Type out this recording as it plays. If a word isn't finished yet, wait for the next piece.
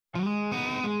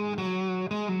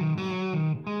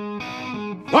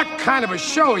What kind of a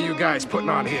show are you guys putting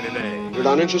on here today? You're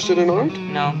not interested in art?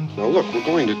 No. Now look, we're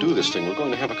going to do this thing. We're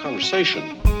going to have a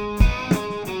conversation.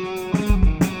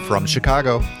 From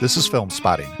Chicago, this is Film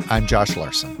Spotting. I'm Josh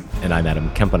Larson. And I'm Adam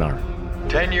Kempenaar.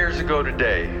 10 years ago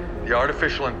today, the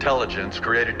artificial intelligence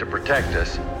created to protect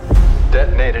us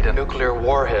detonated a nuclear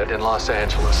warhead in Los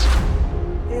Angeles.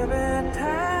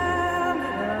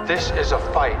 This is a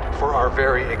fight for our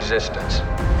very existence.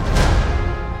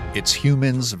 It's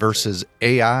humans versus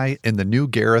AI in the new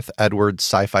Gareth Edwards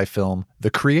sci-fi film, The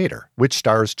Creator, which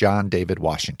stars John David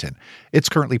Washington. It's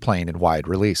currently playing in wide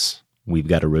release. We've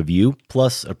got a review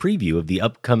plus a preview of the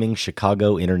upcoming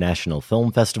Chicago International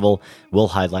Film Festival. We'll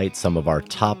highlight some of our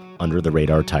top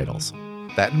under-the-radar titles.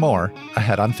 That and more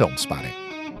ahead on Film Spotting.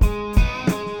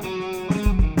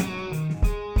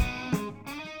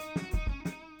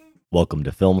 Welcome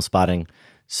to Film Spotting.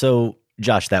 So,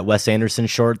 Josh, that Wes Anderson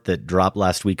short that dropped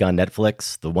last week on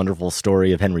Netflix, The Wonderful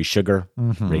Story of Henry Sugar,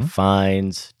 Ray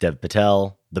Fiennes, Dev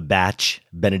Patel, The Batch,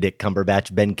 Benedict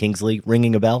Cumberbatch, Ben Kingsley,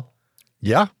 ringing a bell?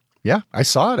 Yeah, I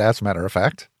saw it, as a matter of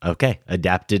fact. Okay,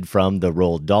 adapted from the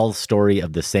Roald Dahl story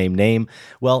of the same name.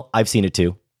 Well, I've seen it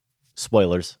too.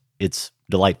 Spoilers, it's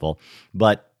delightful.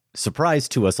 But surprise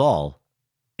to us all,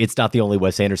 it's not the only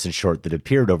Wes Anderson short that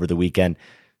appeared over the weekend.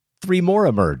 3 more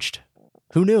emerged.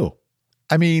 Who knew?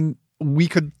 I mean, we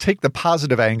could take the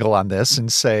positive angle on this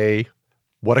and say,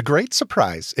 what a great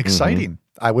surprise. Exciting.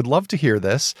 I would love to hear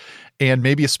this. And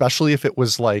maybe especially if it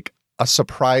was like a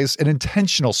surprise, an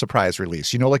intentional surprise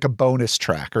release, like a bonus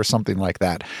track or something like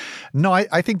that. No,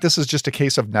 I think this is just a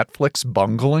case of Netflix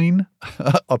bungling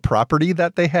a property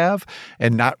that they have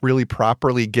and not really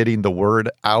properly getting the word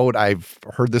out. I've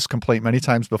heard this complaint many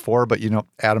times before, but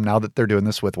Adam, now that they're doing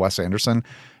this with Wes Anderson,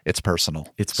 it's personal.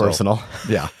 It's personal.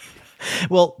 Yeah.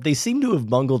 Well, they seem to have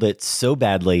bungled it so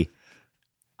badly,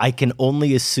 I can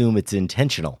only assume it's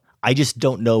intentional. I just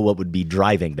don't know what would be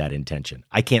driving that intention.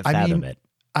 I can't fathom it.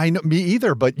 I know, me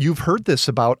either, but you've heard this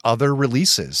about other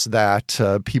releases that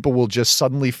people will just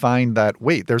suddenly find that,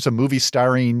 wait, there's a movie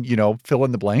starring, fill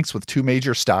in the blanks with 2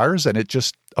 major stars, and it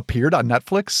just appeared on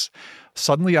Netflix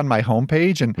suddenly on my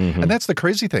homepage. And that's the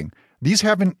crazy thing. These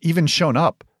haven't even shown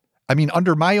up. I mean,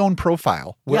 under my own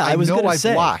profile, where I was know gonna I've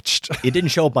say, watched. It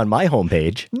didn't show up on my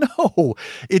homepage. No,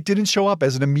 it didn't show up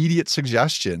as an immediate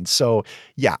suggestion. So,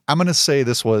 yeah, I'm going to say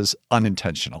this was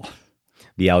unintentional.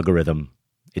 The algorithm,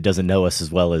 it doesn't know us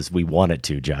as well as we want it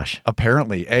to, Josh.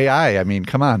 Apparently. AI, I mean,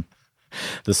 come on.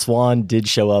 The Swan did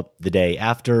show up the day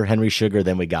after Henry Sugar.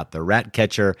 Then we got The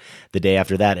Ratcatcher the day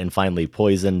after that. And finally,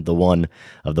 Poison, the one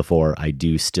of the 4 I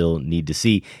do still need to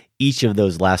see. Each of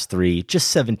those last 3,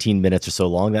 just 17 minutes or so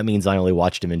long. That means I only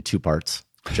watched them in 2 parts,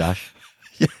 Josh.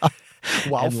 Yeah.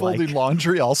 While folding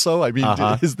laundry also. I mean,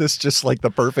 is this just like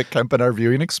the perfect Kempenaar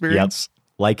viewing experience? Yep.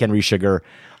 Like Henry Sugar,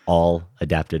 all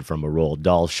adapted from a Roald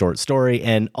Dahl short story.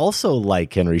 And also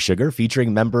like Henry Sugar,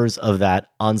 featuring members of that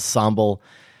ensemble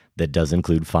that does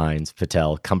include Fiennes,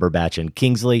 Patel, Cumberbatch, and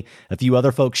Kingsley. A few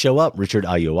other folks show up, Richard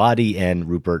Ayoade and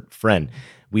Rupert Friend.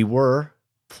 We were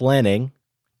planning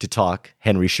to talk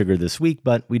Henry Sugar this week,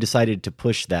 but we decided to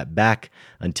push that back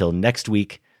until next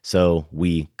week so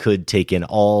we could take in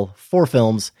all 4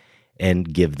 films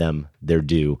and give them their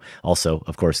due. Also,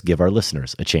 of course, give our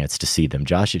listeners a chance to see them.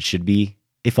 Josh, it should be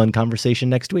a fun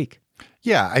conversation next week.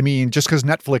 Yeah, I mean, just because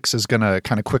Netflix is going to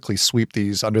kind of quickly sweep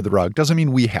these under the rug doesn't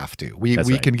mean we have to. We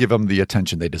can give them the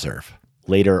attention they deserve.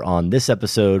 Later on this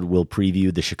episode, we'll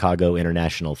preview the Chicago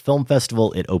International Film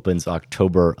Festival. It opens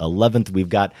October 11th. We've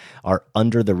got our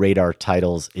under-the-radar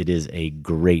titles. It is a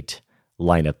great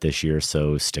lineup this year,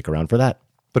 so stick around for that.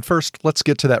 But first, let's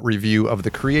get to that review of The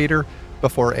Creator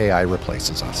before AI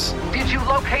replaces us. Did you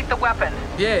locate the weapon?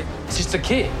 Yeah, it's just a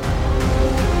kid.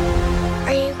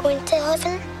 Are you going to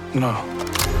heaven? No.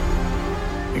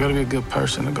 You gotta be a good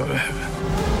person to go to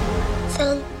heaven.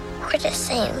 So, we're the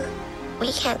same.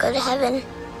 We can't go to heaven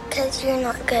because you're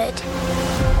not good.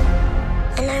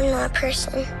 And I'm not a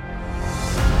person.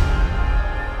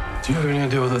 Do you have any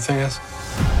idea what the thing is?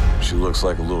 She looks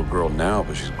like a little girl now,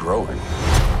 but she's growing.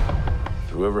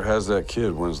 Whoever has that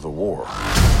kid wins the war.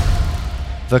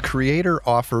 The Creator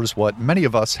offers what many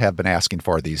of us have been asking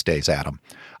for these days, Adam.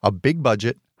 A big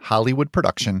budget Hollywood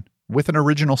production with an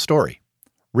original story.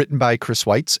 Written by Chris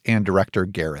Weitz and director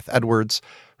Gareth Edwards,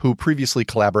 who previously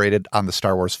collaborated on the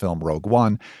Star Wars film Rogue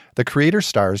One, The Creator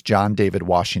stars John David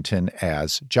Washington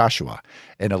as Joshua,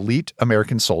 an elite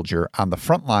American soldier on the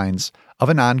front lines of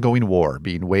an ongoing war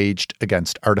being waged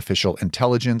against artificial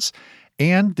intelligence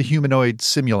and the humanoid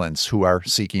simulants who are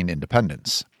seeking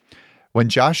independence. When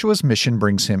Joshua's mission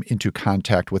brings him into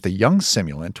contact with a young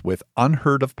simulant with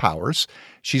unheard of powers,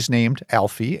 she's named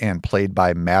Alfie and played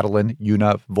by Madeline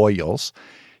Una Voyles,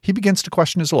 he begins to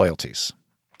question his loyalties.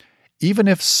 Even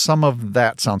if some of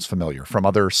that sounds familiar from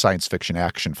other science fiction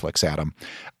action flicks, Adam,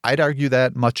 I'd argue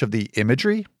that much of the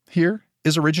imagery here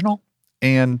is original.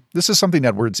 And this is something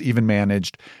Edwards even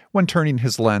managed when turning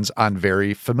his lens on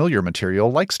very familiar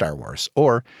material like Star Wars,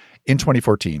 or in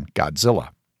 2014, Godzilla.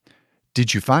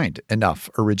 Did you find enough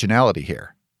originality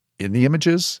here? In the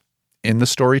images? In the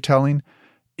storytelling?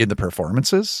 In the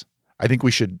performances? I think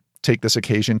we should take this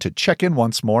occasion to check in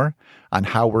once more on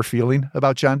how we're feeling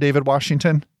about John David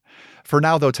Washington. For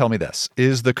now, though, tell me this.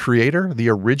 Is The Creator the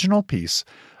original piece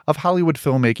of Hollywood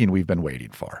filmmaking we've been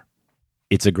waiting for?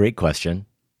 It's a great question.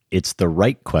 It's the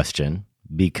right question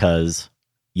because,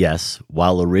 yes,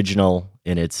 while original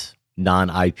in its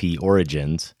non-IP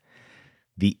origins,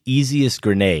 the easiest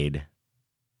grenade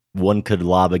one could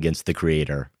lob against The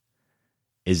Creator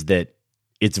is that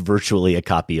it's virtually a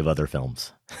copy of other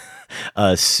films.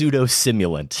 A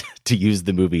pseudo-simulant, to use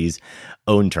the movie's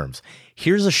own terms.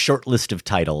 Here's a short list of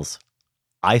titles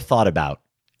I thought about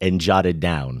and jotted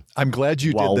down. I'm glad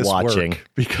you while did this watching. Work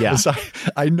because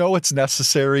I know it's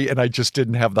necessary and I just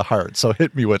didn't have the heart. So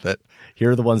hit me with it.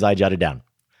 Here are the ones I jotted down.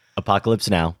 Apocalypse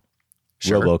Now,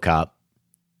 Sure. RoboCop,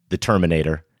 The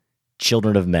Terminator,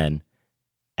 Children of Men,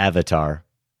 Avatar,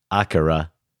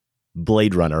 Akira,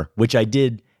 Blade Runner, which I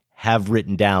did have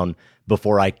written down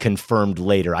before I confirmed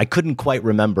later. I couldn't quite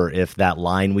remember if that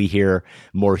line we hear,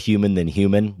 more human than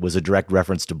human, was a direct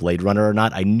reference to Blade Runner or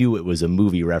not. I knew it was a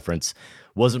movie reference.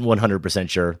 Wasn't 100%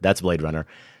 sure. That's Blade Runner.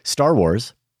 Star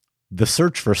Wars, The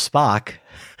Search for Spock.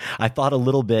 I thought a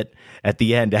little bit at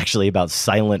the end actually about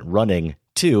Silent Running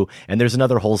too. And there's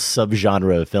another whole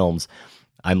subgenre of films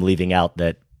I'm leaving out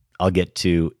that I'll get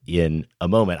to in a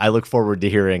moment. I look forward to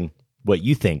hearing what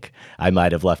you think I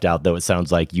might have left out, though it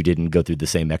sounds like you didn't go through the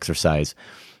same exercise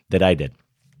that I did.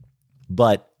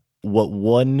 But what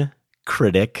one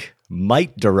critic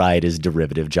might deride as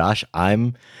derivative, Josh,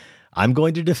 I'm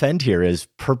going to defend here as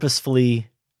purposefully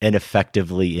and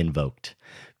effectively invoked.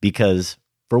 Because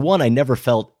for one, I never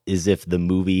felt as if the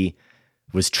movie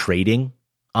was trading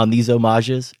on these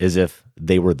homages, as if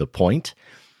they were the point.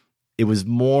 It was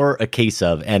more a case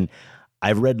of, and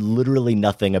I've read literally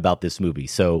nothing about this movie,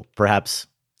 so perhaps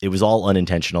it was all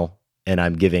unintentional, and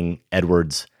I'm giving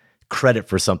Edwards credit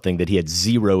for something that he had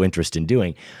zero interest in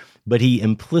doing, but he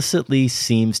implicitly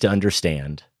seems to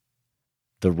understand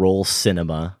the role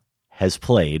cinema has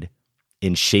played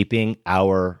in shaping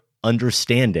our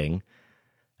understanding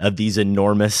of these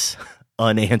enormous,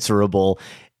 unanswerable,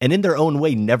 and in their own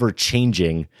way, never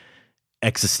changing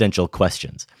existential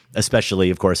questions, especially,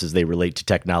 of course, as they relate to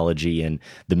technology and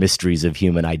the mysteries of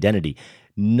human identity.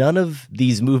 None of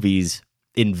these movies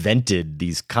invented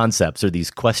these concepts or these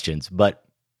questions, but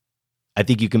I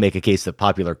think you can make a case that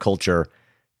popular culture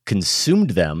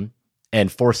consumed them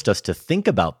and forced us to think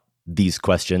about these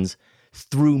questions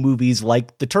through movies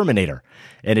like The Terminator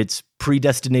and its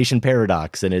predestination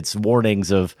paradox and its warnings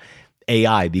of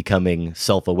AI becoming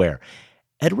self-aware.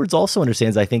 Edwards also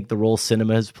understands, I think, the role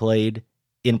cinema has played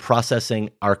in processing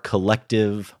our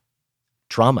collective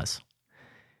traumas.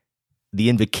 The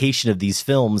invocation of these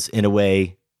films, in a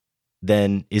way,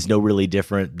 then is no really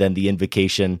different than the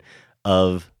invocation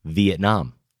of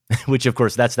Vietnam, which, of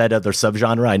course, that's that other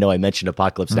subgenre. I know I mentioned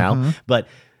Apocalypse Now, but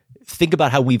think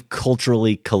about how we've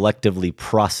culturally, collectively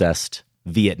processed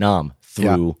Vietnam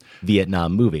through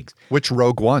Vietnam movies. Which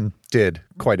Rogue One did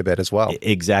quite a bit as well.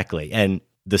 Exactly. And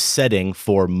the setting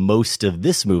for most of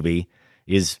this movie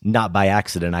is not by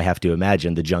accident, I have to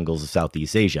imagine, the jungles of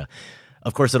Southeast Asia.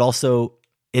 Of course, it also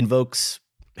invokes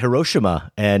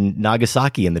Hiroshima and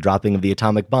Nagasaki and the dropping of the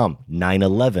atomic bomb,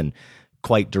 9/11,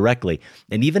 quite directly.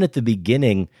 And even at the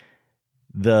beginning,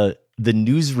 the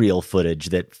newsreel footage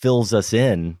that fills us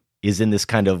in is in this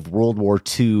kind of World War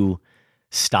II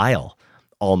style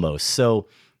almost. So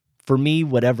for me,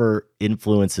 whatever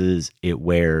influences it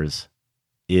wears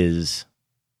is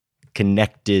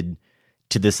connected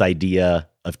to this idea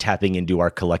of tapping into our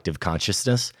collective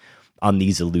consciousness on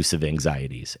these elusive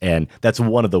anxieties. And that's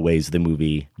one of the ways the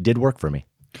movie did work for me.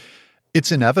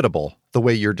 It's inevitable the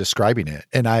way you're describing it.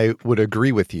 And I would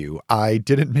agree with you. I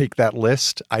didn't make that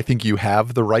list. I think you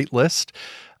have the right list.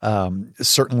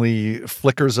 Certainly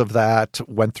flickers of that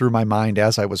went through my mind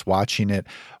as I was watching it.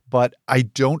 But I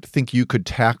don't think you could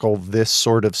tackle this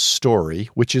sort of story,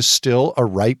 which is still a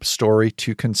ripe story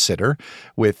to consider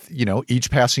with,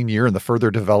 each passing year and the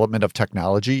further development of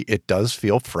technology. It does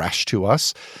feel fresh to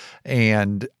us.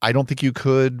 And I don't think you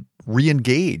could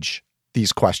re-engage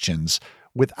these questions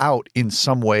without in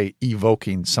some way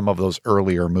evoking some of those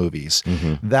earlier movies.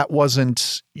 That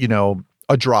wasn't,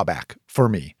 a drawback for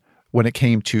me when it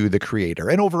came to the creator.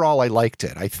 And overall, I liked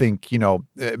it. I think,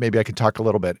 maybe I can talk a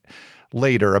little bit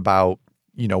later about,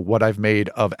 what I've made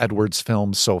of Edwards'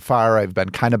 films so far. I've been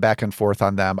kind of back and forth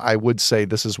on them. I would say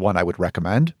this is one I would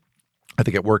recommend. I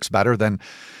think it works better than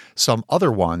some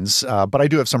other ones, but I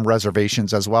do have some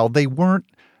reservations as well. They weren't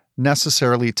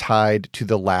necessarily tied to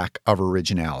the lack of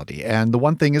originality. And the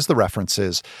one thing is the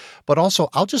references, but also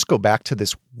I'll just go back to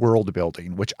this world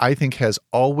building, which I think has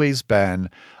always been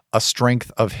a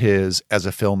strength of his as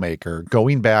a filmmaker,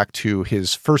 going back to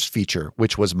his first feature,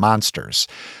 which was Monsters.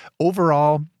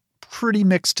 Overall, pretty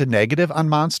mixed to negative on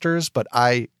Monsters, but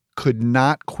I could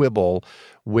not quibble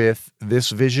with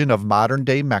this vision of modern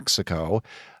day Mexico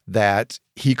that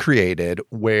he created,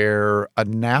 where a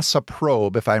NASA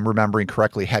probe, if I'm remembering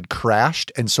correctly, had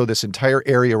crashed. And so this entire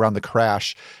area around the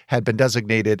crash had been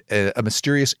designated a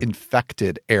mysterious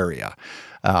infected area.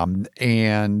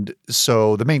 And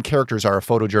so the main characters are a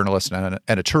photojournalist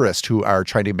and a tourist who are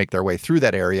trying to make their way through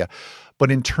that area.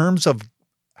 But in terms of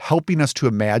helping us to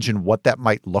imagine what that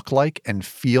might look like and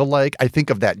feel like, I think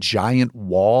of that giant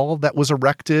wall that was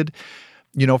erected,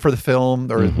 for the film,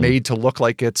 or made to look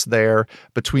like it's there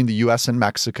between the U.S. and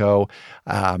Mexico.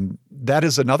 That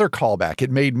is another callback. It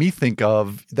made me think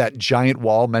of that giant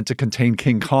wall meant to contain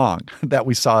King Kong that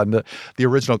we saw in the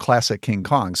original classic King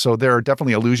Kong. So there are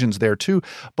definitely allusions there too.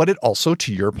 But it also,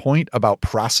 to your point about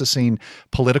processing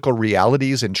political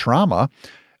realities and trauma,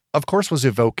 of course, was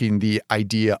evoking the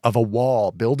idea of a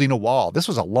wall, building a wall. This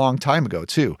was a long time ago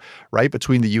too, right?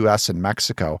 Between the U.S. and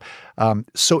Mexico.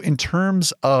 So in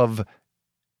terms of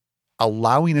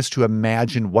allowing us to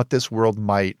imagine what this world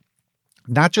might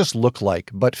not just look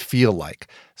like, but feel like,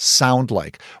 sound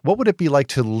like. What would it be like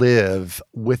to live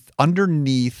with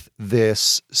underneath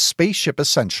this spaceship,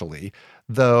 essentially,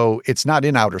 though it's not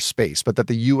in outer space, but that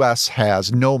the U.S.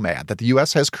 has Nomad, that the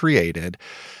U.S. has created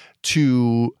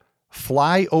to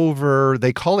fly over,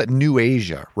 they call it New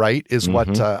Asia, right, is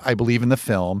what I believe in the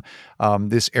film,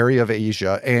 this area of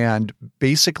Asia, and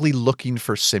basically looking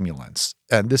for simulants.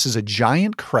 And this is a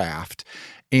giant craft,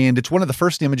 and it's one of the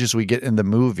first images we get in the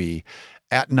movie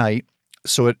at night,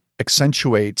 so it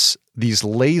accentuates these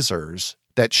lasers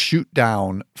that shoot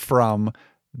down from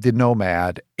the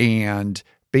Nomad and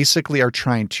basically are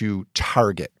trying to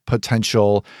target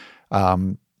potential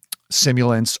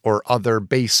simulants or other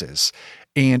bases.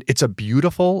 And it's a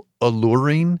beautiful,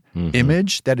 alluring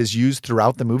image that is used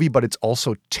throughout the movie, but it's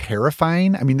also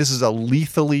terrifying. I mean, this is a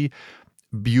lethally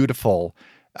beautiful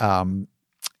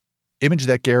image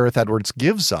that Gareth Edwards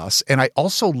gives us. And I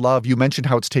also love, you mentioned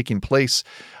how it's taking place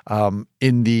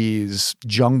in these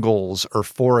jungles or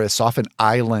forests, often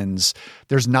islands.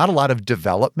 There's not a lot of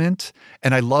development.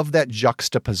 And I love that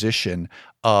juxtaposition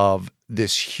of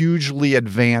this hugely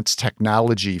advanced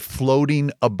technology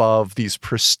floating above these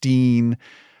pristine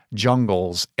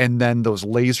jungles, and then those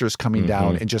lasers coming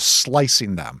down and just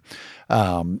slicing them.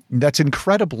 That's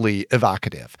incredibly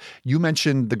evocative. You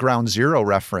mentioned the Ground Zero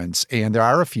reference, and there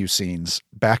are a few scenes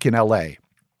back in LA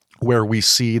where we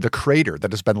see the crater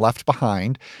that has been left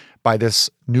behind by this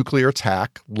nuclear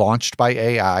attack launched by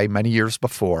AI many years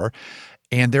before.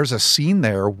 And there's a scene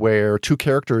there where two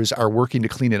characters are working to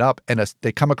clean it up, and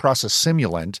they come across a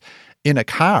simulant in a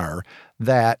car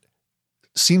that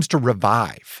seems to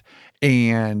revive.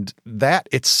 And that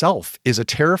itself is a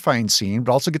terrifying scene,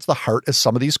 but also gets the heart of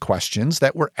some of these questions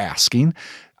that we're asking.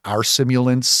 Are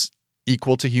simulants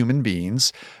equal to human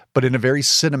beings, but in a very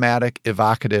cinematic,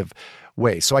 evocative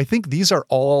way? So I think these are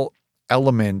all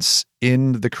elements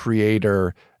in the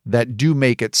creator that do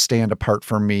make it stand apart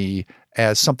for me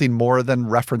as something more than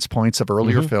reference points of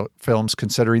earlier films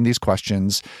considering these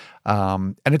questions.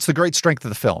 And it's the great strength of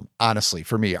the film, honestly,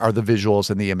 for me, are the visuals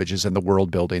and the images and the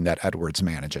world building that Edwards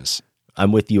manages.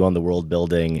 I'm with you on the world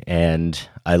building, and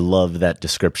I love that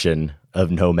description of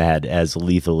Nomad as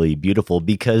lethally beautiful,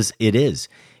 because it is.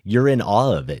 You're in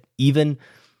awe of it. Even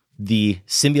the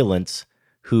simulants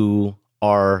who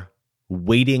are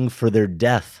waiting for their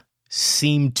death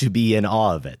seem to be in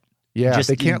awe of it. Yeah, just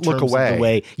they can't look away. The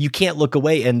way you can't look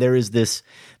away, and there is this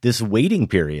waiting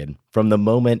period from the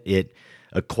moment it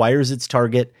acquires its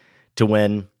target to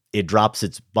when it drops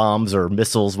its bombs or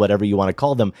missiles, whatever you want to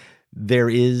call them. There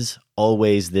is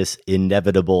always this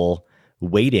inevitable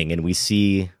waiting, and we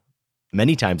see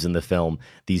many times in the film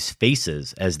these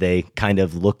faces as they kind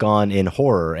of look on in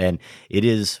horror, and it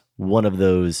is one of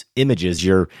those images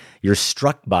you're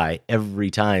struck by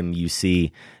every time you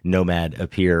see Nomad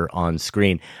appear on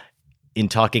screen. In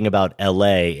talking about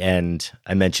LA, and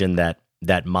I mentioned that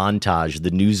that montage,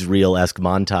 the newsreel-esque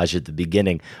montage at the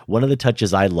beginning, one of the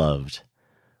touches I loved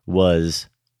was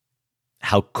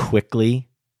how quickly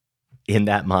in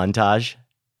that montage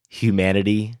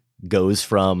humanity goes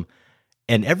from,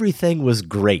 and everything was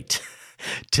great,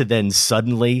 to then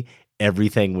suddenly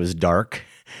everything was dark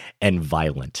and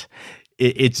violent.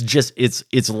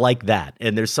 It's like that.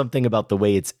 And there's something about the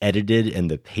way it's edited and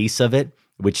the pace of it,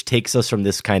 which takes us from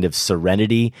this kind of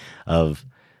serenity of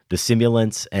the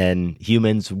simulants and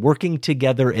humans working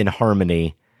together in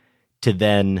harmony to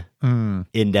then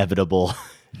inevitable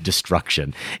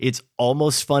destruction. It's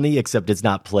almost funny, except it's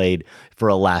not played for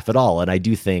a laugh at all. And I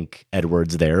do think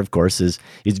Edwards there, of course, is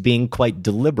being quite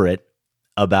deliberate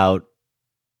about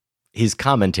his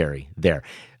commentary there.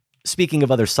 Speaking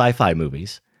of other sci-fi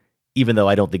movies, even though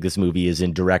I don't think this movie is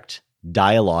in direct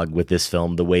dialogue with this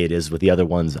film the way it is with the other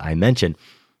ones I mentioned,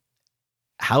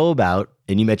 how about,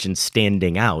 and you mentioned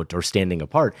standing out or standing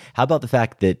apart, how about the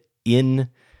fact that in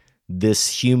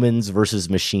this humans versus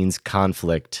machines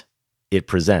conflict it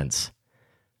presents,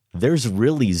 there's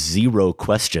really zero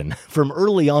question from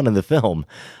early on in the film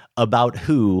about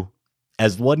who,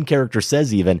 as one character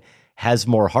says even, has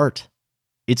more heart.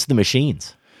 It's the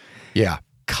machines. Yeah.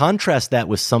 Contrast that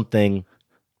with something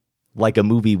like a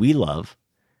movie we love,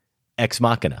 Ex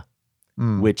Machina,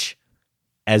 which,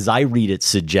 as I read it,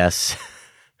 suggests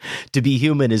to be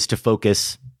human is to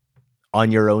focus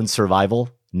on your own survival,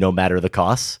 no matter the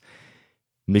costs.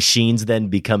 Machines then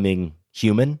becoming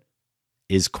human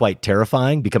is quite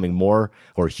terrifying, becoming more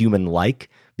or human-like,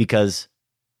 because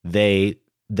they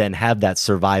then have that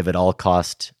survive at all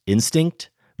cost instinct,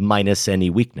 minus any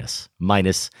weakness,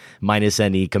 minus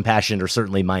any compassion, or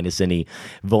certainly minus any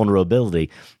vulnerability.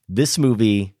 This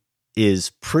movie is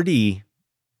pretty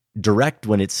direct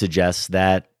when it suggests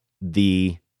that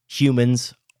the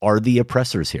humans are the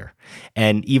oppressors here.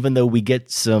 And even though we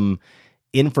get some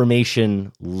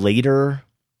information later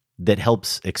that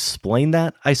helps explain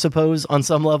that, I suppose, on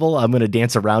some level, I'm going to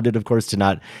dance around it, of course, to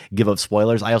not give up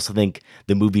spoilers. I also think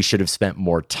the movie should have spent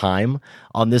more time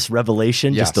on this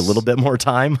revelation, just a little bit more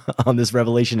time on this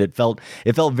revelation. It felt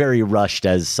very rushed,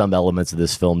 as some elements of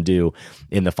this film do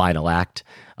in the final act,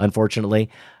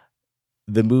 unfortunately.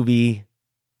 The movie,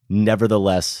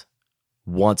 nevertheless,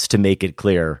 wants to make it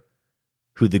clear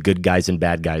who the good guys and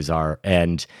bad guys are.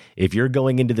 And if you're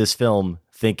going into this film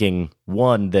thinking,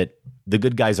 one, that the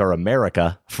good guys are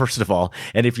America, first of all,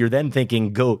 and if you're then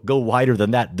thinking, go wider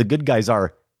than that, the good guys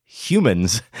are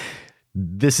humans,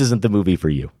 this isn't the movie for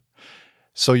you.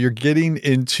 So you're getting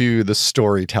into the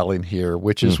storytelling here,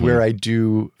 which is where I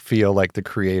do feel like the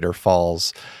creator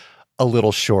falls a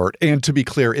little short. And to be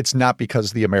clear, it's not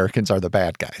because the Americans are the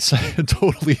bad guys.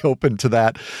 Totally open to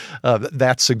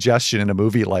that suggestion in a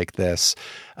movie like this.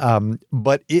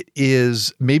 But it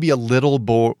is maybe a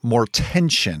little more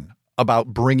tension about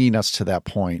bringing us to that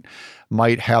point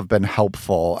might have been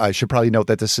helpful. I should probably note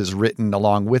that this is written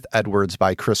along with Edwards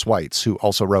by Chris Weitz, who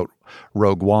also wrote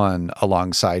Rogue One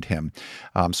alongside him.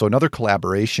 So another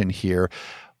collaboration here.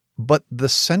 But the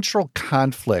central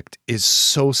conflict is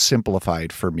so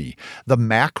simplified for me. The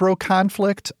macro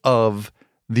conflict of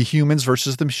the humans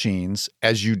versus the machines,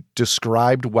 as you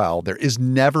described well, there is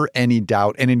never any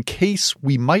doubt. And in case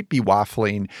we might be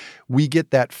waffling, we get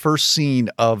that first scene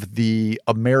of the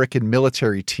American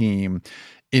military team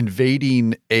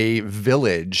invading a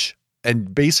village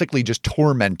and basically just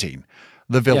tormenting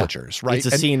the villagers, right? It's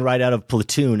a scene right out of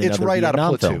Platoon. It's right out of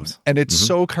Platoon, films. And it's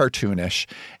so cartoonish.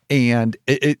 And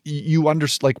you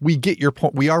understand, like, we get your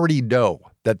point. We already know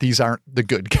that these aren't the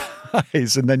good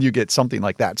guys, and then you get something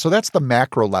like that. So that's the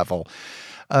macro level.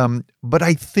 But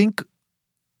I think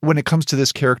when it comes to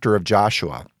this character of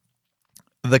Joshua,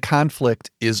 the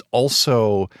conflict is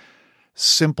also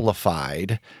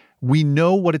simplified. We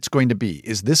know what it's going to be.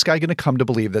 Is this guy going to come to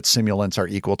believe that simulants are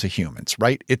equal to humans,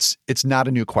 right? It's not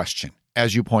a new question.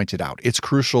 As you pointed out, it's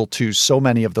crucial to so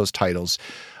many of those titles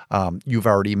you've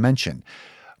already mentioned.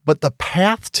 But the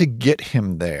path to get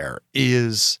him there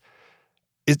it's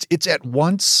at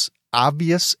once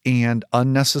obvious and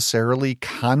unnecessarily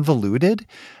convoluted.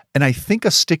 And I think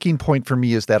a sticking point for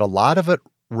me is that a lot of it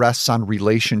rests on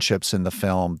relationships in the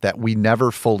film that we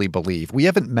never fully believe. We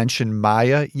haven't mentioned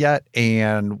Maya yet,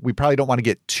 and we probably don't want to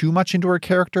get too much into her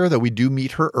character, though we do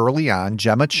meet her early on,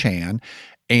 Gemma Chan.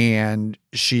 And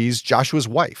she's Joshua's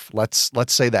wife. Let's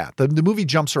say that. The movie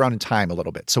jumps around in time a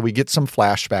little bit. So we get some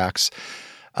flashbacks.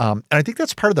 And I think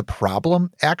that's part of the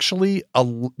problem, actually.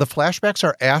 The flashbacks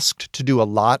are asked to do a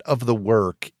lot of the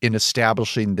work in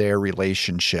establishing their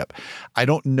relationship. I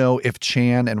don't know if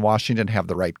Chan and Washington have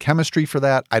the right chemistry for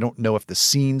that. I don't know if the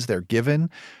scenes they're given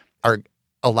are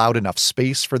allowed enough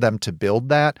space for them to build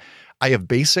that. I have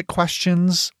basic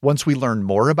questions once we learn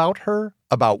more about her,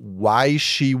 about why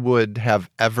she would have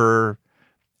ever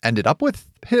ended up with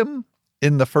him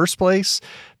in the first place,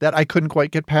 that I couldn't quite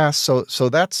get past. So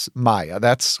that's Maya.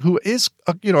 That's who is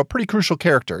a pretty crucial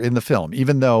character in the film,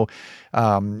 even though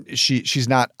she's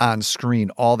not on screen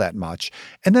all that much.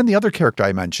 And then the other character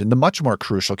I mentioned, the much more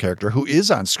crucial character who is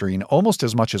on screen almost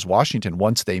as much as Washington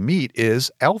once they meet,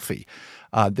 is Alfie.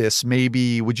 This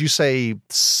maybe, would you say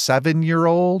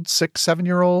 7-year-old,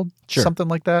 7-year-old, Sure. something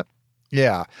like that?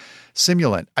 Yeah.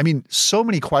 Simulant. I mean, so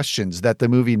many questions that the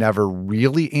movie never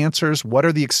really answers. What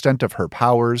are the extent of her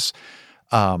powers?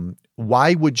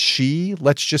 Why would she,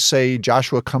 let's just say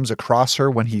Joshua comes across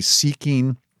her when he's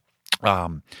seeking,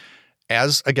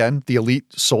 as again, the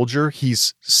elite soldier,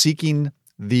 he's seeking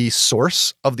the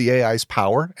source of the AI's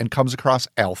power and comes across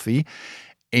Alfie.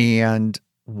 And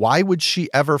why would she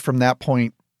ever from that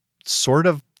point sort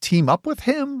of team up with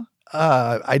him?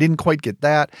 I didn't quite get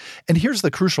that. And here's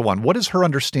the crucial one. What is her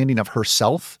understanding of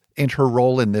herself and her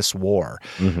role in this war?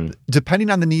 Mm-hmm. Depending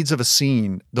on the needs of a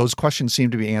scene, those questions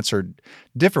seem to be answered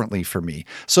differently for me.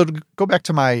 So to go back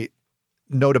to my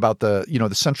note about the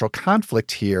central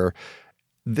conflict here,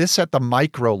 this at the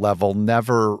micro level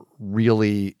never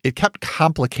really, it kept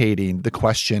complicating the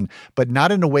question, but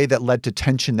not in a way that led to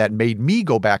tension that made me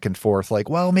go back and forth like,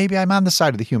 well, maybe I'm on the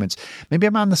side of the humans. Maybe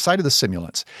I'm on the side of the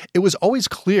simulants. It was always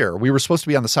clear we were supposed to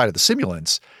be on the side of the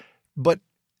simulants, but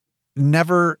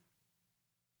never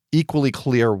equally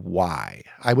clear why.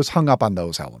 I was hung up on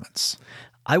those elements.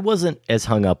 I wasn't as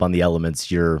hung up on the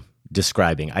elements you're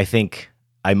describing. I think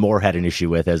I more had an issue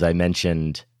with, as I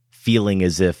mentioned, feeling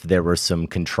as if there were some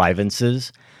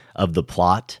contrivances of the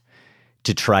plot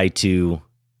to try to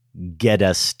get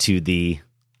us to the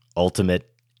ultimate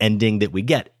ending that we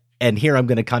get. And here I'm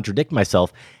going to contradict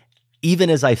myself. Even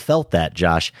as I felt that,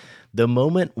 Josh, the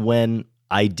moment when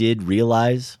I did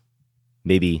realize,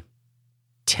 maybe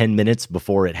 10 minutes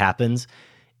before it happens,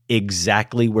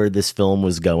 exactly where this film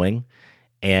was going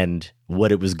and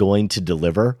what it was going to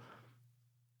deliver,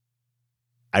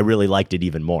 I really liked it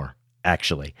even more.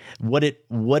 Actually, what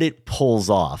it pulls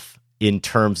off in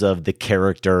terms of the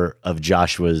character of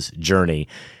Joshua's journey,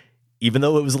 even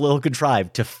though it was a little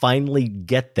contrived to finally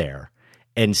get there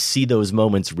and see those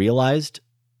moments realized,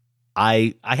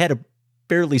 I had a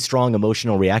fairly strong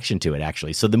emotional reaction to it,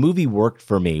 actually. So the movie worked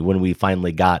for me when we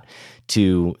finally got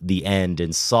to the end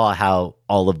and saw how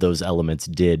all of those elements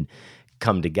did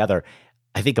come together.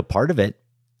 I think a part of it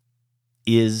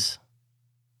is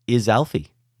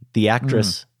Alfie, the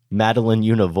actress. Madeline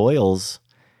Una Voiles,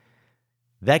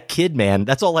 that kid, man,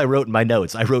 that's all I wrote in my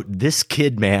notes. I wrote, this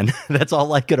kid, man. That's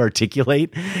all I could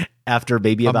articulate after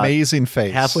maybe about amazing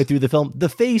face halfway through the film. The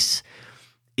face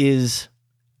is,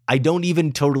 I don't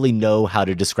even totally know how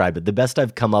to describe it. The best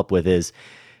I've come up with is,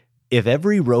 if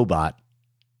every robot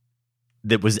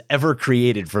that was ever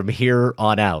created from here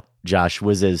on out, Josh,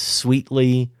 was as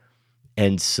sweetly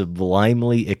and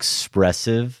sublimely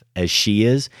expressive as she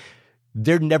is,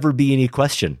 there'd never be any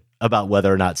question about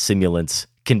whether or not simulants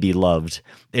can be loved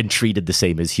and treated the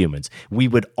same as humans. We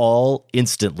would all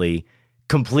instantly,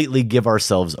 completely give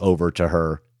ourselves over to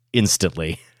her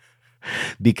instantly,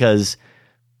 because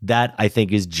that, I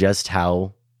think, is just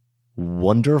how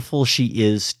wonderful she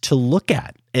is to look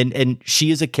at. And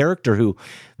she is a character who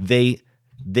they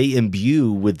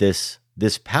imbue with this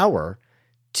power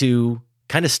to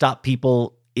kind of stop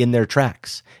people in their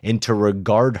tracks, and to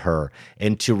regard her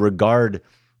and to regard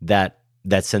that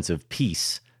sense of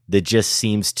peace that just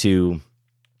seems to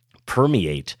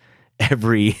permeate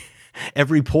every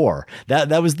pore.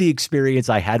 That was the experience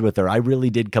I had with her. I really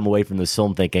did come away from this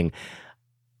film thinking,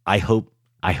 I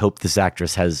hope this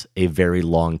actress has a very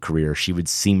long career. She would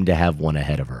seem to have one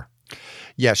ahead of her.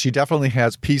 Yeah, she definitely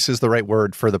has. Peace is the right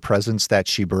word for the presence that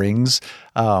she brings.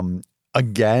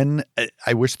 Again,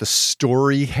 I wish the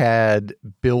story had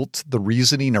built the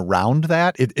reasoning around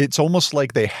that. It's almost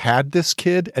like they had this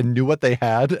kid and knew what they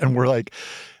had, and were like,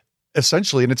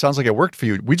 essentially, and it sounds like it worked for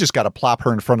you, we just got to plop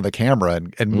her in front of the camera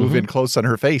and move in close on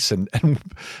her face, and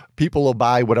people will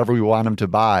buy whatever we want them to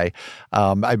buy.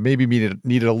 I maybe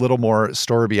needed a little more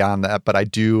story beyond that, but I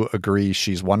do agree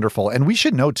she's wonderful. And we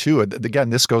should know, too, again,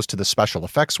 this goes to the special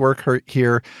effects work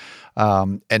here.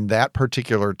 And that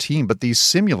particular team. But these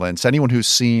simulants, anyone who's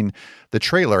seen the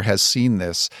trailer has seen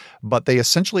this, but they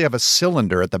essentially have a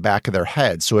cylinder at the back of their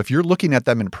head. So if you're looking at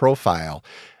them in profile,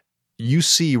 you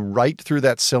see right through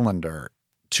that cylinder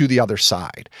to the other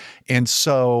side. And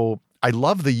so I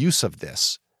love the use of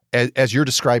this as you're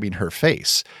describing her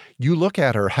face. You look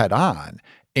at her head on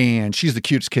and she's the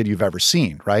cutest kid you've ever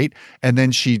seen, right? And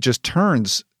then she just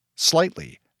turns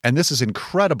slightly. And this is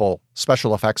incredible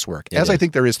special effects work, It as I is.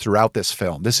 think there is throughout this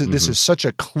film. This is such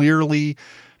a clearly,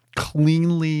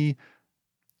 cleanly,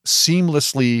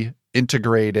 seamlessly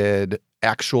integrated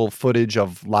actual footage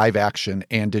of live action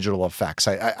and digital effects.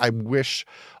 I wish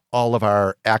all of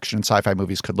our action and sci-fi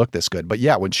movies could look this good. But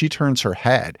yeah, when she turns her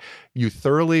head, you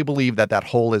thoroughly believe that that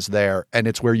hole is there, and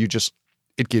it's where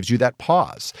it gives you that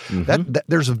pause.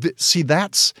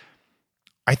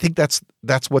 I think that's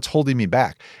what's holding me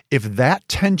back. If that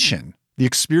tension, the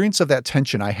experience of that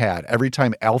tension I had every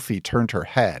time Alfie turned her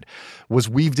head was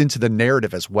weaved into the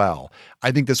narrative as well,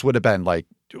 I think this would have been like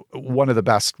one of the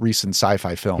best recent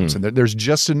sci-fi films. And there's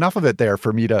just enough of it there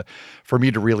for me to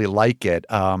really like it.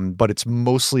 But it's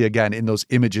mostly, again, in those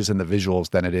images and the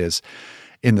visuals than it is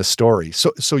in the story.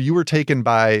 So you were taken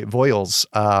by Voiles.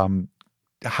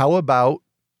 How about,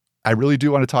 I really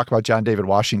do want to talk about John David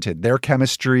Washington, their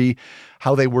chemistry,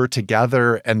 how they were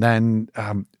together, and then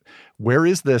where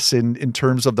is this in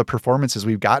terms of the performances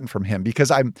we've gotten from him? Because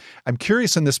I'm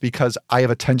curious in this because I have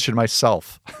a tension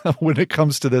myself when it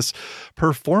comes to this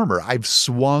performer. I've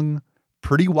swung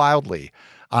pretty wildly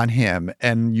on him,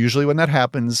 and usually when that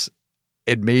happens,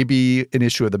 it may be an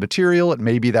issue of the material. It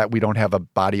may be that we don't have a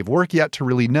body of work yet to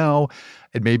really know.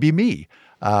 It may be me.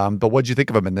 But what'd you think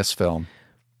of him in this film?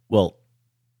 Well,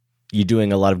 you're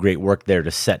doing a lot of great work there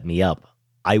to set me up.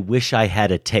 I wish I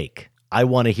had a take. I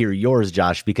want to hear yours,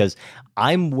 Josh, because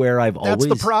I'm where I've always...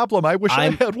 That's the problem. I wish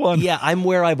I had one. Yeah, I'm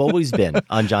where I've always been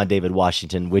on John David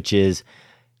Washington, which is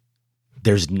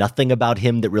there's nothing about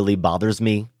him that really bothers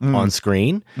me on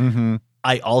screen. Mm-hmm.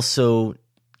 I also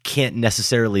can't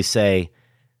necessarily say,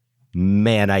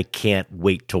 man, I can't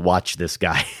wait to watch this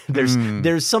guy.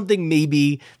 There's something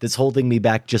maybe that's holding me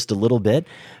back just a little bit,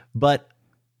 but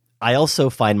I also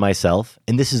find myself,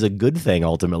 and this is a good thing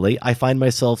ultimately, I find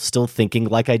myself still thinking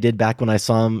like I did back when I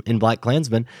saw him in Black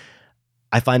Klansman.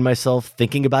 I find myself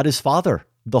thinking about his father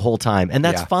the whole time, and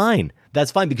that's fine.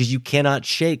 That's fine because you cannot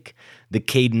shake the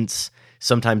cadence,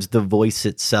 sometimes the voice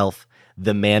itself,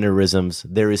 the mannerisms.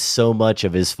 There is so much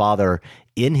of his father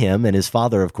in him, and his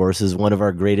father, of course, is one of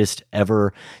our greatest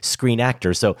ever screen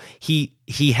actors. So he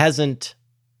hasn't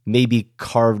maybe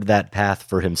carved that path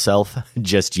for himself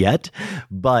just yet,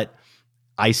 but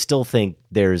I still think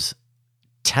there's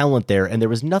talent there. And there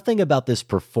was nothing about this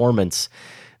performance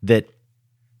that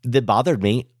bothered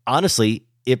me. Honestly,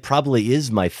 it probably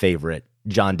is my favorite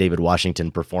John David Washington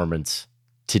performance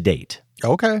to date.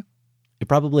 Okay. It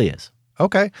probably is.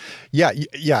 Okay.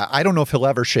 Yeah. I don't know if he'll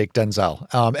ever shake Denzel.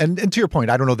 And to your point,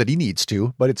 I don't know that he needs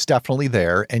to, but it's definitely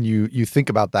there. And you think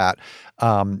about that.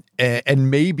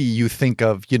 And maybe you think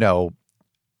of,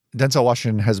 Denzel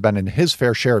Washington has been in his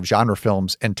fair share of genre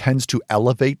films and tends to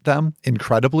elevate them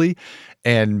incredibly.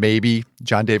 And maybe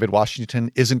John David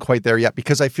Washington isn't quite there yet,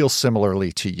 because I feel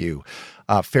similarly to you.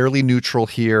 Fairly neutral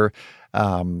here.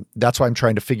 That's why I'm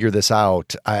trying to figure this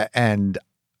out. And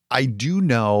I do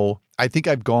know, I think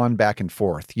I've gone back and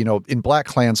forth. In Black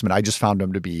Klansman, I just found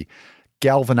him to be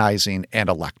galvanizing and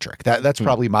electric. That's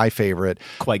probably my favorite.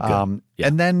 Quite good. Yeah.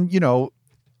 And then,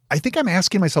 I think I'm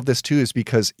asking myself this too, is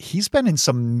because he's been in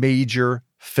some major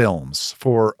films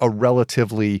for a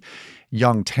relatively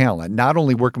young talent, not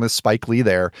only working with Spike Lee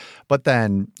there, but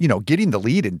then, getting the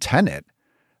lead in Tenet,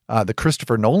 the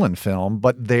Christopher Nolan film.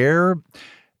 But there,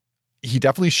 he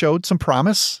definitely showed some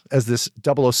promise as this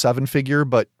 007 figure,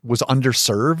 but was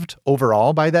underserved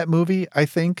overall by that movie, I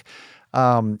think.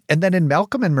 And then in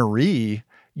Malcolm and Marie,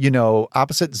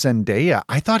 opposite Zendaya,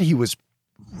 I thought he was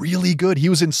really good. He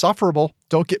was insufferable.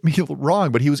 Don't get me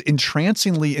wrong, but he was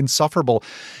entrancingly insufferable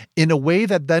in a way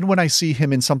that then when I see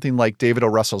him in something like David O.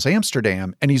 Russell's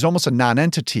Amsterdam, and he's almost a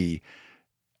non-entity,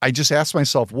 I just ask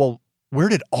myself, well, where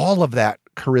did all of that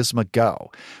charisma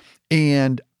go?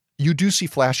 And you do see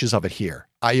flashes of it here.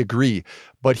 I agree,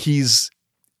 but he's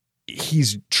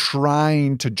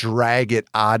trying to drag it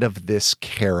out of this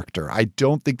character. I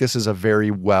don't think this is a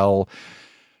very well,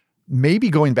 maybe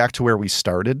going back to where we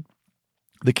started,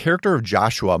 the character of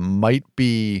Joshua might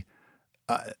be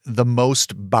the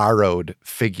most borrowed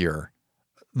figure,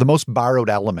 the most borrowed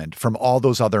element from all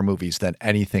those other movies than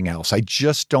anything else. I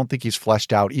just don't think he's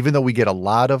fleshed out, even though we get a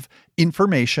lot of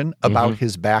information about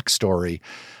his backstory.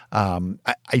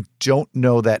 I don't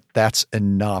know that that's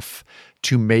enough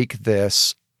to make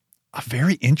this a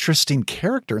very interesting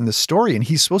character in the story. And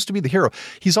he's supposed to be the hero.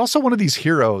 He's also one of these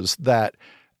heroes that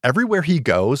everywhere he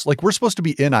goes, like, we're supposed to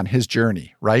be in on his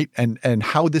journey, right? And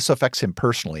how this affects him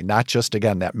personally, not just,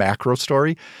 again, that macro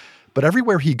story, but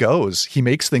everywhere he goes, he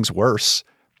makes things worse.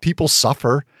 People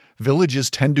suffer. Villages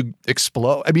tend to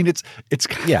explode. I mean, it's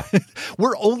yeah.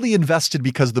 We're only invested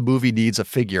because the movie needs a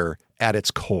figure at its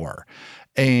core.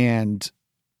 And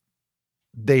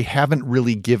they haven't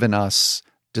really given us,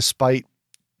 despite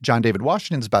John David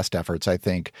Washington's best efforts, I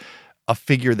think, a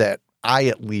figure that I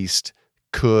at least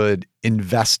could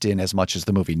invest in as much as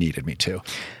the movie needed me to.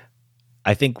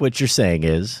 I think what you're saying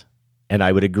is, and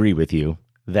I would agree with you,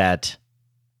 that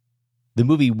the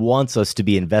movie wants us to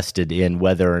be invested in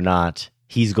whether or not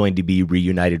he's going to be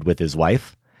reunited with his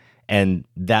wife. And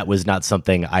that was not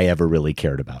something I ever really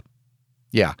cared about.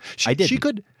 Yeah. I did. She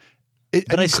could.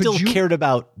 But I still cared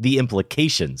about the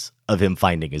implications of him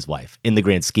finding his wife in the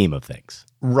grand scheme of things.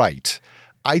 Right.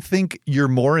 I think you're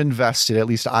more invested, at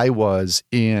least I was,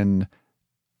 in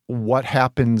what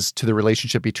happens to the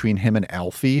relationship between him and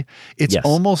Alfie. It's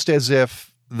almost as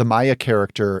if the Maya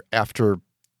character, after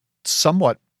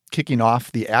somewhat kicking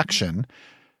off the action,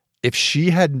 if she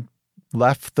had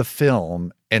left the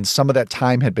film and some of that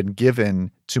time had been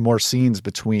given to more scenes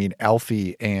between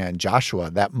Alfie and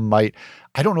Joshua, that might,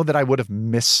 I don't know that I would have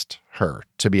missed her,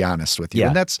 to be honest with you. Yeah.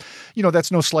 And that's,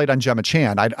 that's no slight on Gemma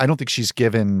Chan. I don't think she's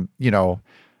given,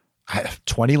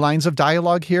 20 lines of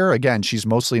dialogue here. Again, she's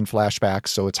mostly in flashbacks,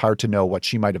 so it's hard to know what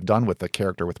she might have done with the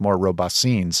character with more robust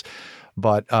scenes.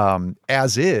 But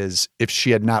as is, if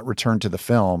she had not returned to the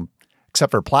film,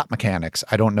 except for plot mechanics,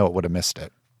 I don't know it would have missed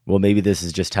it. Well, maybe this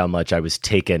is just how much I was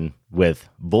taken with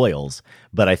Voiles,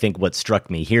 but I think what struck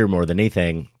me here more than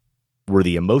anything were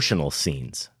the emotional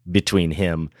scenes between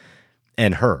him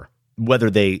and her,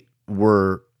 whether they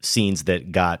were scenes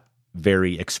that got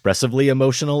very expressively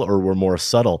emotional or were more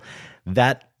subtle.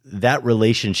 That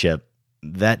relationship,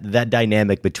 that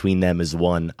dynamic between them is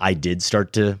one I did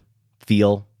start to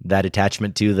feel that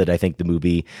attachment to, that I think the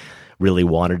movie really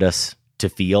wanted us to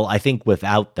feel. I think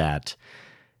without that,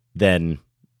 then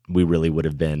we really would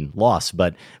have been lost.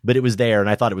 But it was there, and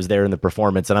I thought it was there in the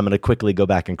performance. And I'm going to quickly go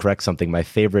back and correct something. My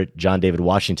favorite John David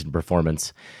Washington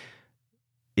performance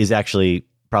is actually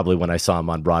probably when I saw him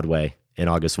on Broadway in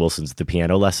August Wilson's The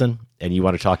Piano Lesson. And you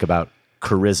want to talk about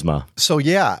charisma. So,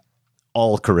 yeah.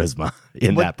 All charisma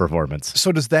in that performance.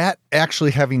 So does that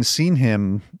actually, having seen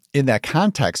him in that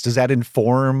context, does that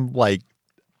inform,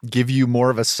 give you more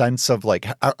of a sense of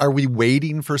are we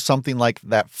waiting for something like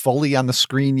that fully on the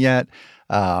screen yet?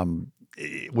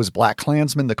 Was Black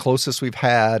Klansman the closest we've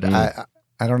had? I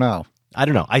don't know.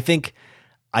 I think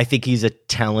he's a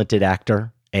talented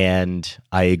actor, and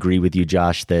I agree with you,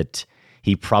 Josh, that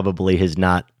he probably has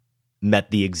not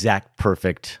met the exact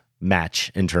perfect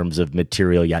match in terms of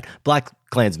material yet. Black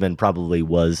Klansman probably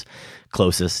was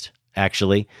closest,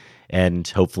 actually, and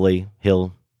hopefully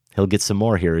he'll get some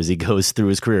more here as he goes through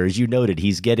his career. As you noted,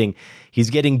 he's getting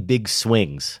big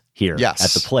swings here at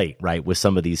the plate, right, with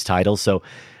some of these titles. So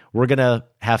we're going to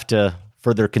have to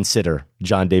further consider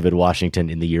John David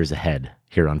Washington in the years ahead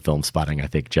here on Film Spotting, I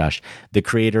think, Josh. The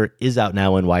Creator is out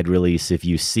now in wide release. If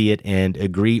you see it and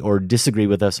agree or disagree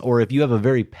with us, or if you have a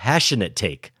very passionate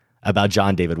take about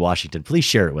John David Washington, please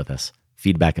share it with us.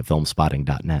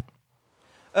 Feedback@filmspotting.net.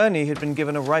 Ernie had been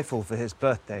given a rifle for his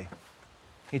birthday.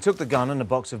 He took the gun and a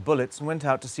box of bullets and went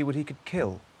out to see what he could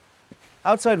kill.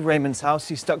 Outside Raymond's house,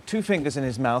 he stuck 2 fingers in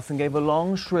his mouth and gave a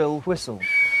long, shrill whistle.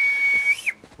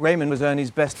 Raymond was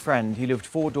Ernie's best friend. He lived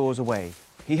 4 doors away.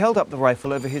 He held up the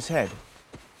rifle over his head.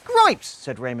 "Gripes,"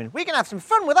 said Raymond. "We can have some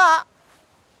fun with that."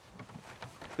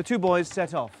 The 2 boys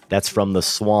set off. That's from The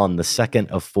Swan, the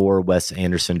second of 4 Wes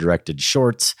Anderson-directed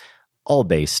shorts, all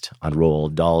based on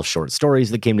Roald Dahl short stories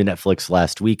that came to Netflix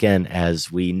last weekend.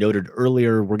 As we noted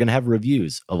earlier, we're going to have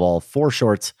reviews of all 4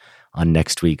 shorts on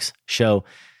next week's show.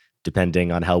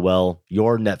 Depending on how well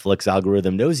your Netflix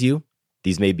algorithm knows you,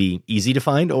 these may be easy to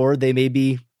find, or they may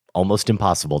be almost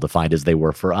impossible to find as they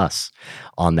were for us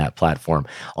on that platform.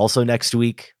 Also next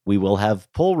week, we will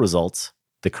have poll results.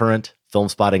 The current Film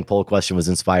Spotting poll question was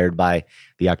inspired by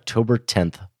the October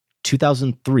 10th,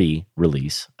 2003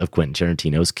 release of Quentin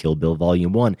Tarantino's Kill Bill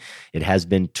Volume 1. It has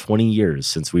been 20 years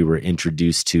since we were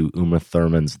introduced to Uma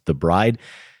Thurman's The Bride.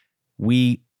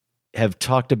 We have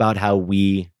talked about how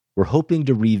we were hoping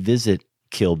to revisit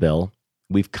Kill Bill.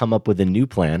 We've come up with a new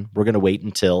plan. We're going to wait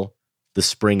until the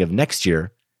spring of next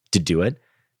year to do it,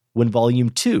 when Volume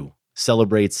 2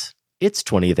 celebrates its